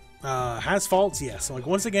 but has faults, yes. Like,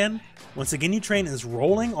 once again, once the Ginyu train is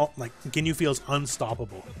rolling, like, Ginyu feels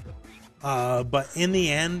unstoppable. But in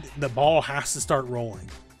the end, the ball has to start rolling.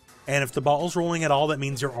 And if the ball's rolling at all, that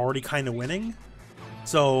means you're already kind of winning.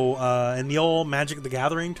 So, in the old Magic the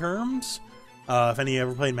Gathering terms, if any of you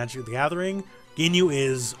ever played Magic the Gathering, Ginyu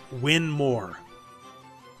is win more.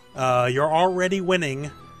 You're already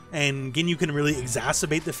winning, and Ginyu can really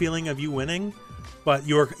exacerbate the feeling of you winning, but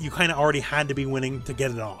you kind of already had to be winning to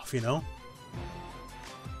get it off, you know?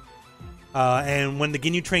 And when the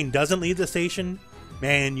Ginyu train doesn't leave the station,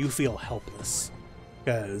 man, you feel helpless.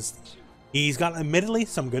 Because he's got, admittedly,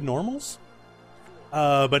 some good normals.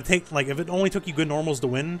 But if it only took you good normals to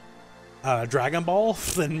win Dragon Ball,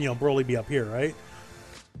 then, you know, Broly be up here, right?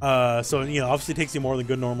 So, you know, obviously it takes you more than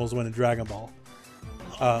good normals to win a Dragon Ball.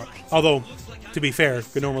 Although, to be fair,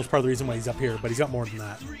 good normal is part of the reason why he's up here, but he's got more than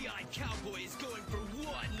that.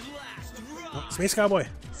 Oh, Space Cowboy.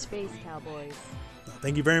 Space Cowboys.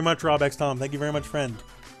 Thank you very much, Rob X Tom. Thank you very much, friend.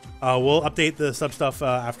 We'll update the sub stuff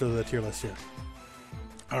after the tier list here.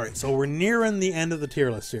 Alright, so we're nearing the end of the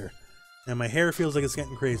tier list here. And my hair feels like it's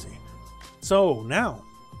getting crazy. So, now,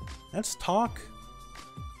 let's talk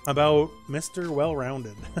about Mr.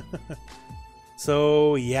 Well-Rounded.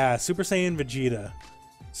 So, yeah, Super Saiyan Vegeta.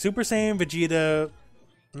 Super Saiyan Vegeta,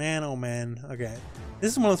 man, oh man, okay.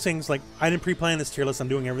 This is one of those things, like, I didn't pre-plan this tier list, I'm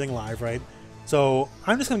doing everything live, right? So,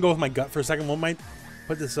 I'm just gonna go with my gut for a second. We might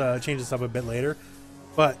put this, change this up a bit later.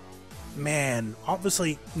 But, man,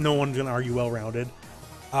 obviously, no one's gonna argue Well-Rounded.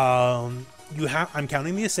 I'm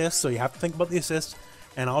counting the assists, so you have to think about the assists.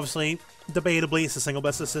 And obviously, debatably, it's the single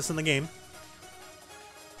best assist in the game.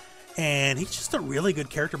 And he's just a really good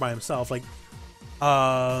character by himself. Like,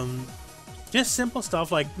 just simple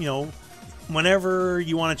stuff like, you know, whenever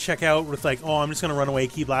you want to check out with like, oh, I'm just going to run away,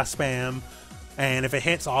 key blast spam. And if it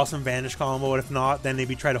hits, awesome, vanish combo. And if not, then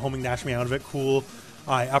maybe try to homing dash me out of it. Cool.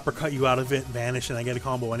 I uppercut you out of it, vanish, and I get a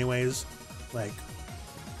combo anyways. Like,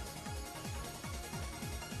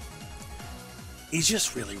 he's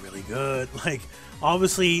just really, really good. Like,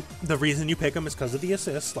 obviously, the reason you pick him is because of the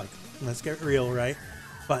assists. Like, let's get real, right?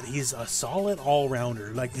 But he's a solid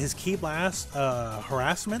all-rounder. Like, his key blast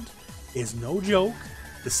harassment is no joke.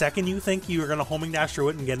 The second you think you're going to homing dash through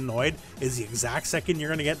it and get annoyed is the exact second you're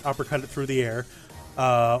going to get uppercut it through the air.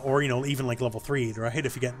 Or, you know, even like level 3, right?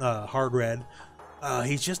 If you get hard red.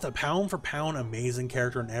 He's just a pound-for-pound amazing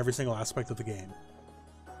character in every single aspect of the game.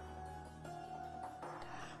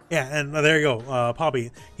 Yeah, and there you go,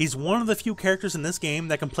 Poppy. He's one of the few characters in this game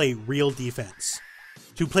that can play real defense.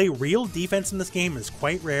 To play real defense in this game is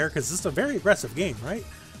quite rare, because this is a very aggressive game, right?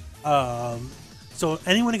 So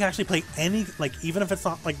anyone who can actually play any, like, even if it's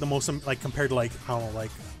not, like, the most, like, compared to, like, I don't know,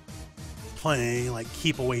 like, playing, like,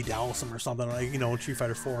 Keep Away Dalsum or something, like, you know, Street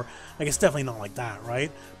Fighter 4. Like, it's definitely not like that,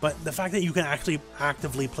 right? But the fact that you can actually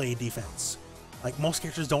actively play defense. Like, most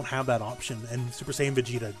characters don't have that option, and Super Saiyan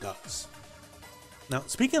Vegeta does. Now,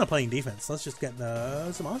 speaking of playing defense, let's just get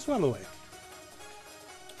Zamasu out of the way.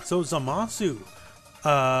 So, Zamasu.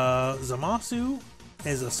 Zamasu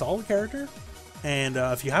is a solid character, and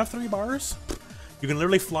if you have 3 bars, you can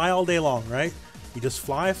literally fly all day long, right? You just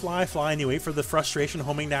fly, fly, fly, and you wait for the frustration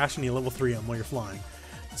homing dash, and you level 3 him while you're flying.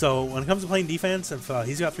 So, when it comes to playing defense, if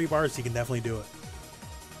he's got 3 bars, he can definitely do it.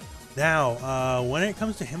 Now, when it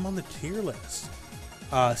comes to him on the tier list,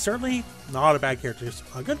 certainly not a bad character, just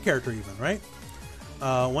a good character even, right?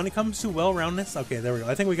 When it comes to well-roundedness, okay, there we go.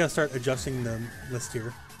 I think we gotta start adjusting the list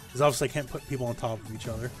here. Because obviously I can't put people on top of each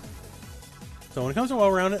other. So when it comes to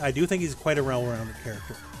well-rounded, I do think he's quite a well-rounded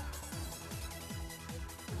character.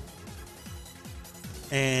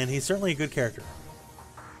 And he's certainly a good character.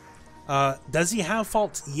 Does he have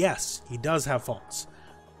faults? Yes, he does have faults.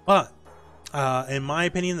 But, in my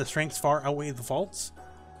opinion, the strengths far outweigh the faults.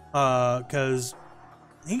 Because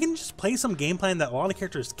he can just play some game plan that a lot of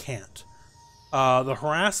characters can't. The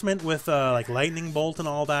harassment with like lightning bolt and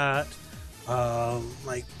all that,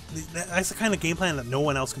 like that's the kind of game plan that no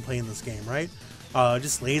one else can play in this game, right?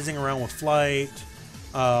 Just lazing around with flight,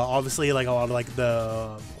 obviously like a lot of like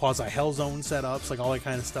the quasi hell zone setups, like all that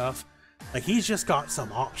kind of stuff. Like he's just got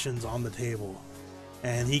some options on the table,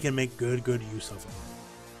 and he can make good use of them.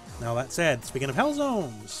 Now that said, speaking of hell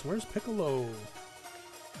zones, where's Piccolo?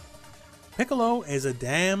 Piccolo is a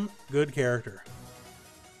damn good character.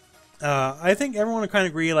 I think everyone would kind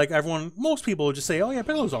of agree, like most people would just say, oh yeah,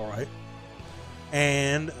 Piccolo's alright.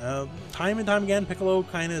 And time and time again, Piccolo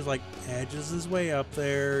kind of like edges his way up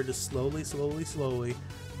there, just slowly.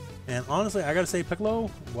 And honestly, I gotta say, Piccolo,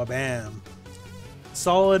 wabam.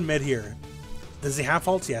 Solid mid here. Does he have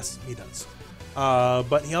faults? Yes, he does.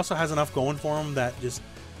 But he also has enough going for him that just,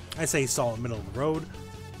 I say solid middle of the road.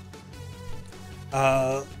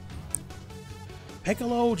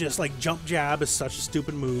 Piccolo, just like jump jab is such a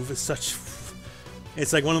stupid move. It's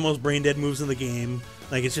like one of the most brain dead moves in the game.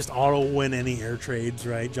 Like it's just auto win any air trades,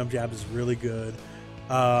 right? Jump jab is really good.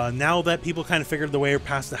 Now that people kind of figured the way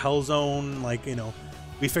past the hell zone, like, you know,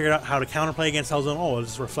 we figured out how to counterplay against hell zone. Oh, it'll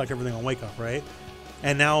just reflect everything on wake up, right?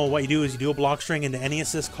 And now what you do is you do a block string into any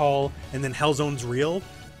assist call, and then hell zone's real.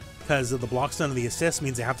 Because of the block stun of the assist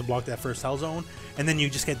means they have to block that first hell zone, and then you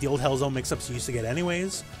just get the old hell zone mix-ups you used to get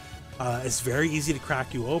anyways. It's very easy to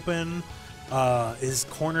crack you open. His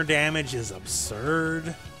corner damage is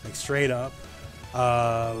absurd, like straight up.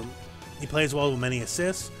 He plays well with many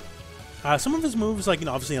assists. Some of his moves, like, you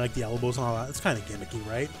know, obviously like the elbows and all that, it's kind of gimmicky,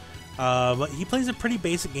 right? But he plays a pretty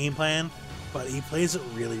basic game plan, but he plays it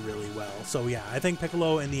really well. So yeah, I think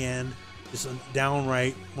Piccolo in the end is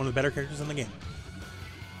downright one of the better characters in the game.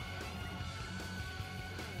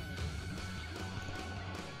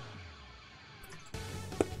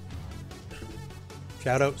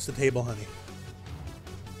 Shoutouts to Table Honey.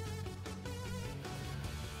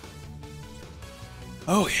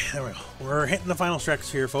 Okay, there we go. We're hitting the final stretch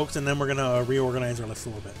here, folks, and then we're gonna reorganize our list a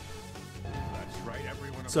little bit.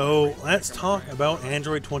 So let's talk about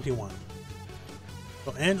Android 21.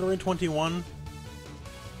 So Android 21,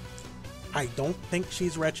 I don't think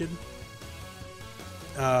she's wretched,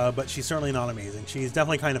 but she's certainly not amazing. She's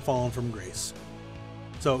definitely kind of fallen from grace.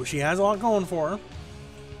 So she has a lot going for her.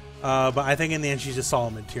 But I think in the end she's just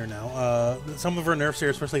solid mid tier now. Some of her nerfs here,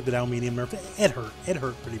 especially the down medium nerf, it hurt. It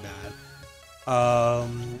hurt pretty bad.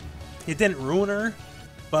 It didn't ruin her,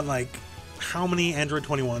 but like, how many Android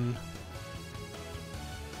 21?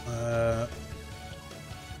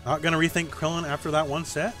 Not gonna rethink Krillin after that one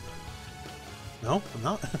set? No, I'm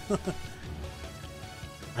not.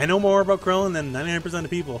 I know more about Krillin than 99% of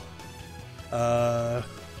people.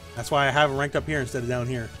 That's why I have him ranked up here instead of down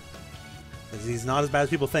here. Because he's not as bad as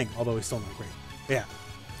people think, although he's still not great. But yeah.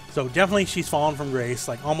 So definitely she's fallen from grace.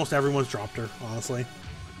 Like almost everyone's dropped her, honestly.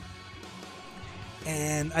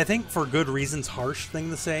 And I think for good reasons, harsh thing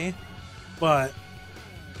to say. But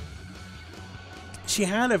she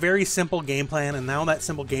had a very simple game plan, and now that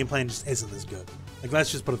simple game plan just isn't as good. Like,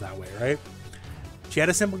 let's just put it that way, right? She had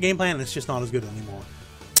a simple game plan, and it's just not as good anymore.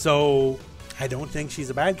 So I don't think she's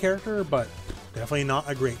a bad character, but definitely not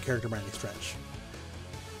a great character by any stretch.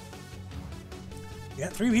 Yeah,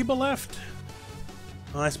 3 people left.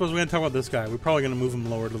 Well, I suppose we're going to talk about this guy. We're probably going to move him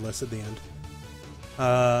lower to the list at the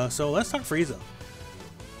end. So let's talk Frieza.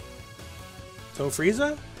 So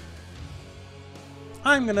Frieza,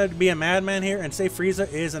 I'm going to be a madman here and say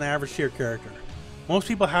Frieza is an average tier character. Most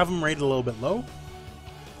people have him rated a little bit low.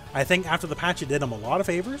 I think after the patch it did him a lot of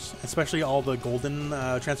favors, especially all the golden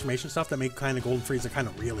transformation stuff that make kind of Golden Frieza kind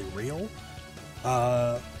of really real.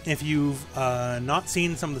 If you've not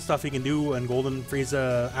seen some of the stuff he can do in Golden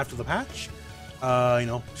Frieza after the patch, you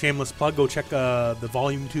know, shameless plug, go check the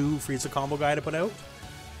Volume 2 Frieza combo guide I put out.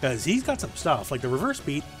 Because he's got some stuff, like the reverse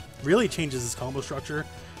beat really changes his combo structure,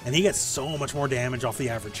 and he gets so much more damage off the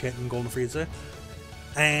average hit in Golden Frieza.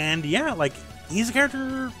 And yeah, like, he's a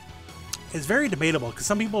character, it's very debatable, because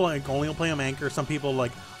some people like only will play him anchor, some people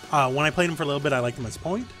like, when I played him for a little bit, I liked him as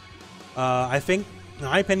point. I think, in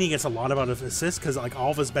my opinion, he gets a lot out of assists, because like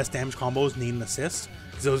all of his best damage combos need an assist,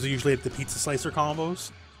 because those are usually like the pizza slicer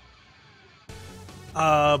combos.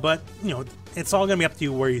 But, you know, it's all going to be up to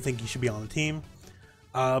you where you think you should be on the team.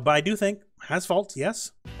 But I do think has faults,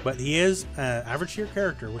 yes, but he is an average tier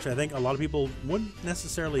character, which I think a lot of people wouldn't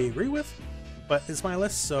necessarily agree with, but it's my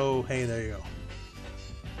list, so hey, there you go.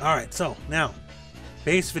 Alright, so now,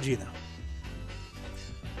 base Vegeta.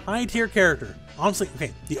 High tier character. Honestly,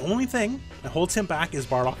 okay, the only thing that holds him back is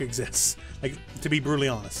Bardock exists. Like, to be brutally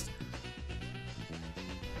honest.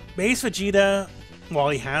 Base Vegeta, while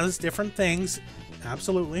he has different things,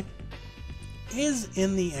 absolutely, is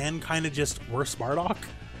in the end kind of just worse Bardock.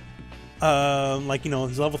 Like, you know,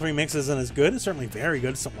 his level 3 mix isn't as good. It's certainly very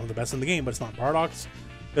good. It's one of the best in the game, but it's not Bardock's.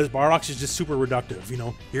 Because Bardock's is just super reductive. You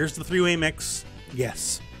know, here's the 3-way mix.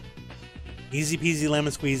 Yes. Easy peasy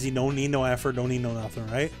lemon squeezy. Don't need no effort. Don't need no nothing,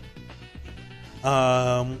 right?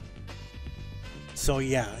 So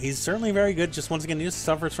yeah, he's certainly very good. Just once again, he just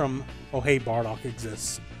suffers from, oh hey, Bardock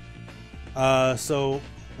exists. So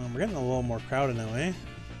we're getting a little more crowded now, eh?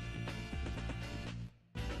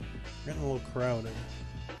 We're getting a little crowded.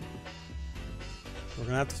 We're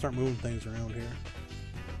gonna have to start moving things around here.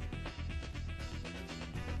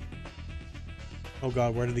 Oh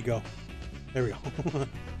god, where did he go? There we go.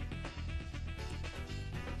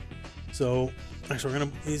 So,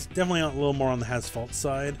 actually, he's definitely a little more on the has fault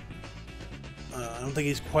side. I don't think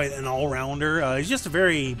he's quite an all-rounder. He's just a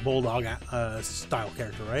very Bulldog style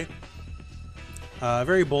character, right?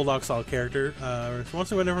 Very Bulldog style character. So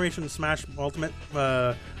once you want information, Smash Ultimate,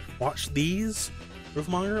 watch these.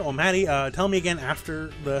 Rooflemonger. Oh, Maddie, tell me again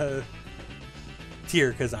after the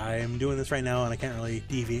tier, because I am doing this right now and I can't really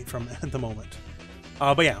deviate from it at the moment.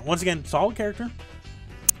 But yeah, once again, solid character.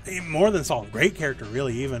 More than solid. Great character,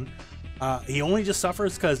 really, even. He only just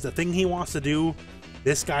suffers because the thing he wants to do,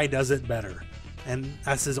 this guy does it better. And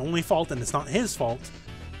that's his only fault, and it's not his fault,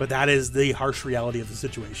 but that is the harsh reality of the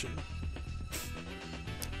situation.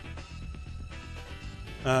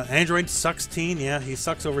 Android sucks teen. Yeah, he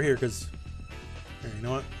sucks over here because... Here, you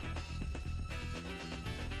know what?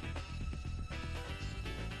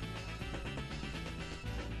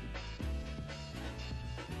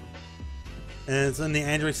 And it's in the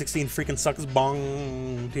Android 16 freaking sucks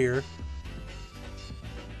bong tier.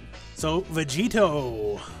 So,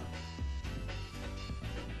 Vegito.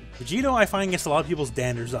 Vegito, I find, gets a lot of people's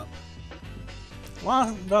danders up. A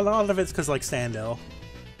lot of it's because, like, Standell.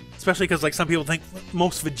 Especially because, like, some people think,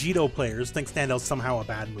 most Vegito players think Standell's somehow a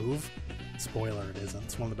bad move. Spoiler, it isn't.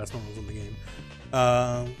 It's one of the best moves in the game.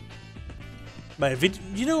 But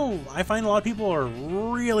Vegito, I find a lot of people are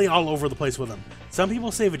really all over the place with him. Some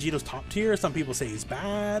people say Vegito's top tier. Some people say he's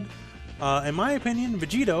bad. In my opinion,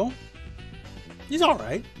 Vegito, he's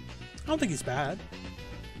alright. I don't think he's bad.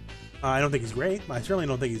 I don't think he's great. I certainly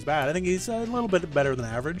don't think he's bad. I think he's a little bit better than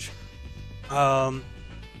average. The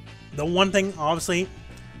one thing, obviously,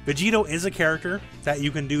 Vegito is a character that you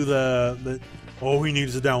can do the oh, he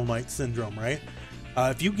needs a down light syndrome, right?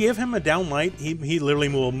 If you give him a down light, he literally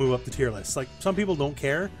will move up the tier list. Like, some people don't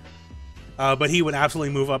care, but he would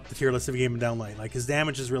absolutely move up the tier list if you gave him a down light. Like, his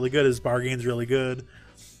damage is really good, his bar gain's really good.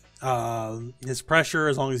 His pressure,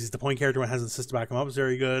 as long as he's the point character and has an assist to back him up, is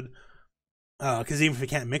very good. Because even if he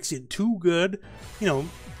can't mix it too good, you know,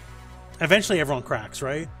 eventually everyone cracks,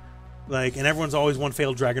 right? Like, and everyone's always one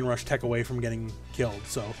failed Dragon Rush tech away from getting killed.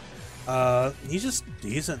 So, he's just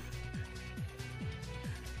decent.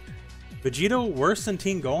 Vegito worse than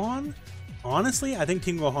Teen Gohan? Honestly, I think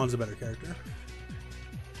Teen Gohan's a better character.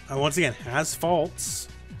 Once again, has faults.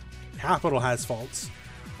 Capital has faults.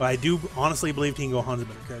 But I do honestly believe Teen Gohan's a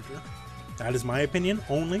better character. That is my opinion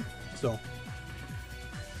only. So,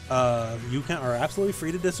 you are absolutely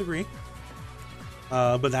free to disagree.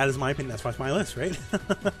 But that is my opinion. That's why it's my list, right?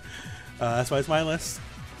 That's why it's my list.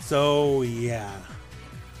 So, yeah.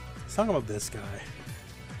 Let's talk about this guy.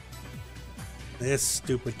 This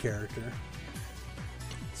stupid character.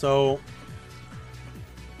 So,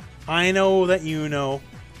 I know that you know,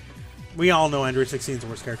 we all know Android 16 is the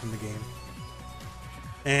worst character in the game.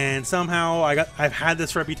 And somehow I've had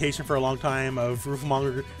this reputation for a long time of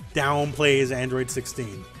Rooflemonger downplays Android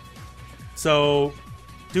 16. So,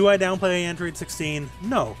 do I downplay Android 16?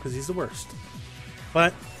 No, because he's the worst.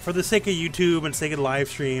 But for the sake of YouTube and sake of the live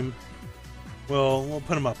stream, we'll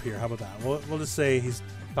put him up here. How about that? We'll just say he's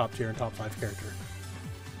top tier and top 5 character.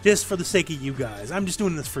 Just for the sake of you guys. I'm just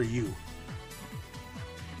doing this for you.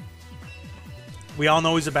 We all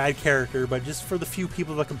know he's a bad character, but just for the few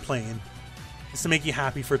people that complain, just to make you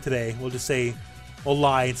happy for today, we'll just say, we'll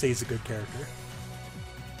lie and say he's a good character.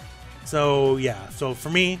 So, yeah. So, for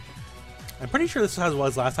me, I'm pretty sure this is how it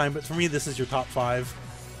was last time, but for me, this is your top 5.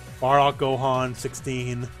 Bardock, Gohan,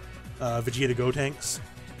 16, Vegeta, Gotenks.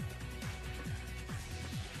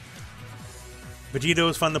 Vegito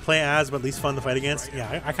is fun to play as, but least fun to fight against.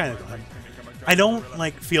 Yeah, I kind of I don't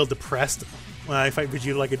like feel depressed when I fight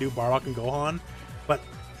Vegeta like I do Bardock and Gohan, but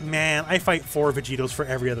man, I fight 4 Vegetos for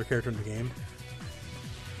every other character in the game.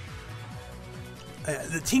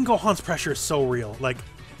 The Team Gohan's pressure is so real. Like,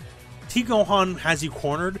 Team Gohan has you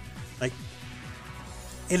cornered. Like,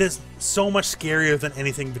 it is so much scarier than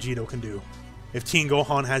anything Vegito can do if Team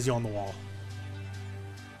Gohan has you on the wall.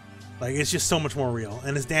 Like, it's just so much more real,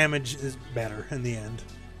 and his damage is better in the end.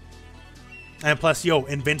 And plus, yo,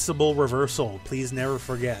 invincible reversal. Please never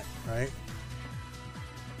forget, right?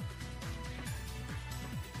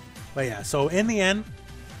 But yeah, so in the end,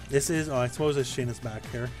 this is... Oh, I suppose this Shayna's back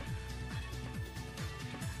here.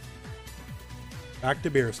 Back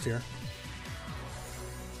to Beerus tier.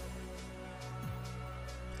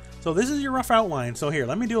 So this is your rough outline. So here,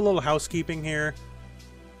 let me do a little housekeeping here.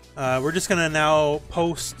 We're just going to now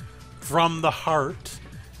post from the heart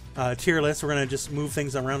tier list. We're going to just move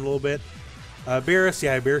things around a little bit. Beerus,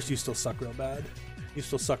 yeah, Beerus, you still suck real bad. You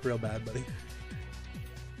still suck real bad, buddy.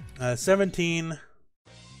 17.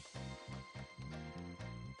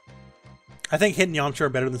 I think Hit and Yamcha are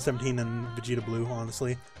better than 17 and Vegeta Blue,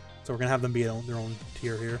 honestly. So we're going to have them be their own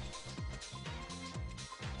tier here.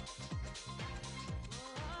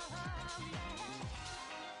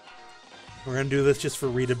 We're going to do this just for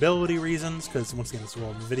readability reasons, because once again, it's a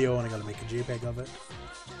rolling video and I got to make a JPEG of it.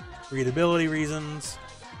 Readability reasons.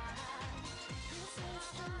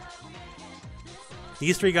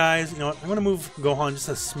 These 3 guys, you know what, I'm going to move Gohan just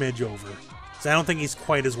a smidge over. So I don't think he's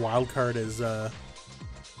quite as wild card as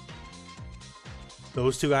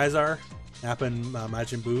those 2 guys are. Nappa and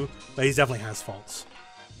Majin Buu, but he definitely has faults.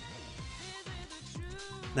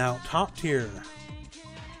 Now, top tier.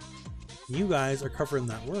 You guys are covering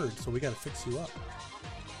that word, so we gotta fix you up.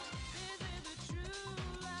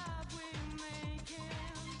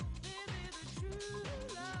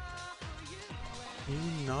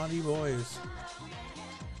 You naughty boys.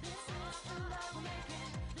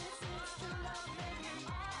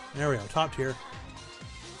 There we go, top tier.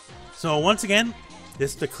 So once again,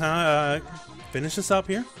 just to finish this up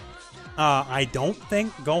here, I don't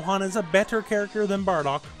think Gohan is a better character than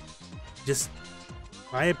Bardock. Just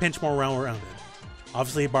by a pinch more rounded.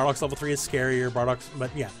 Obviously, Bardock's level 3 is scarier.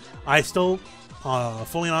 But yeah, I still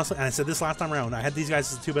fully and honestly, and I said this last time around, I had these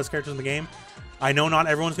guys as the 2 best characters in the game. I know not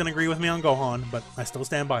everyone's going to agree with me on Gohan, but I still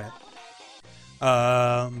stand by it.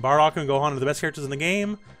 Bardock and Gohan are the best characters in the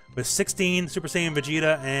game, with 16, Super Saiyan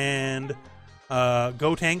Vegeta, and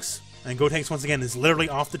Gotenks. And Gotenks, once again, is literally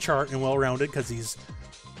off the chart and well-rounded because he's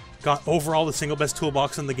got overall the single best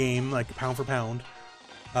toolbox in the game, like pound for pound.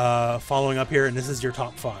 Following up here, and this is your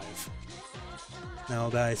top 5. Now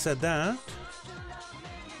that I said that,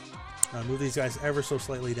 I'll move these guys ever so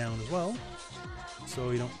slightly down as well, so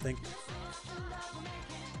you don't think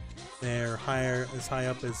they're as high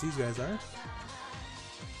up as these guys are.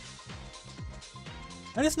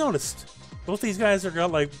 I just noticed both these guys are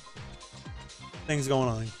got like things going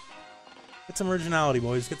on. Get some originality,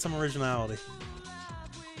 boys. Get some originality.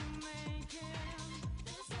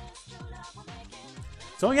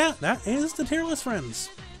 So yeah, that is the tier list, friends.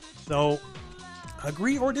 So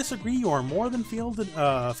agree or disagree, you are more than feel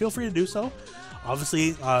free to do so.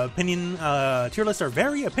 Obviously, tier lists are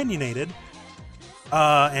very opinionated,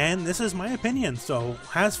 and this is my opinion. So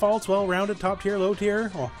has faults, well-rounded, top tier, low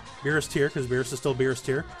tier, well, Beerus tier, because Beerus is still Beerus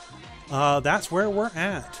tier. That's where we're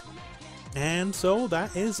at. And so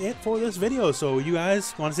that is it for this video. So you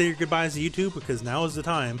guys want to say your goodbyes to YouTube, because now is the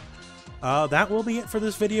time. That will be it for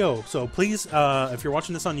this video. So please, if you're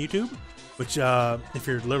watching this on YouTube, which if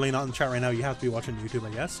you're literally not in the chat right now, you have to be watching YouTube,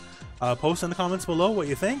 I guess. Post in the comments below what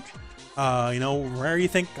you think. You know, where you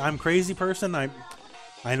think I'm crazy person. I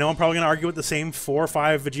know I'm probably gonna argue with the same 4 or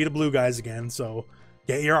 5 Vegeta Blue guys again. So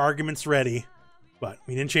get your arguments ready. But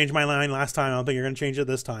we didn't change my line last time. I don't think you're gonna change it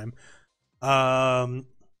this time.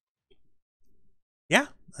 Yeah,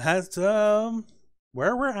 that's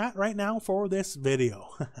where we're at right now for this video.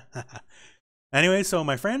 Anyway, so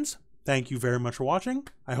my friends, thank you very much for watching.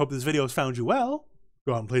 I hope this video has found you well.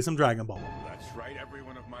 Go out and play some Dragon Ball. That's right.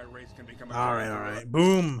 Everyone of my race can become a all right.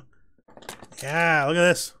 Boom. Yeah, look at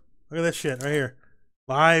this. Look at this shit right here.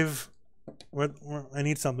 Live. I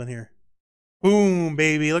need something here. Boom,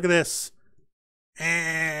 baby. Look at this.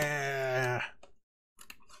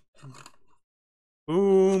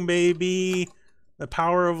 Boom, baby. The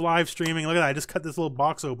power of live streaming. Look at that. I just cut this little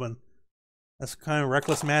box open. That's the kind of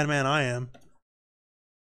reckless madman I am.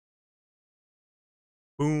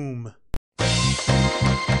 Boom.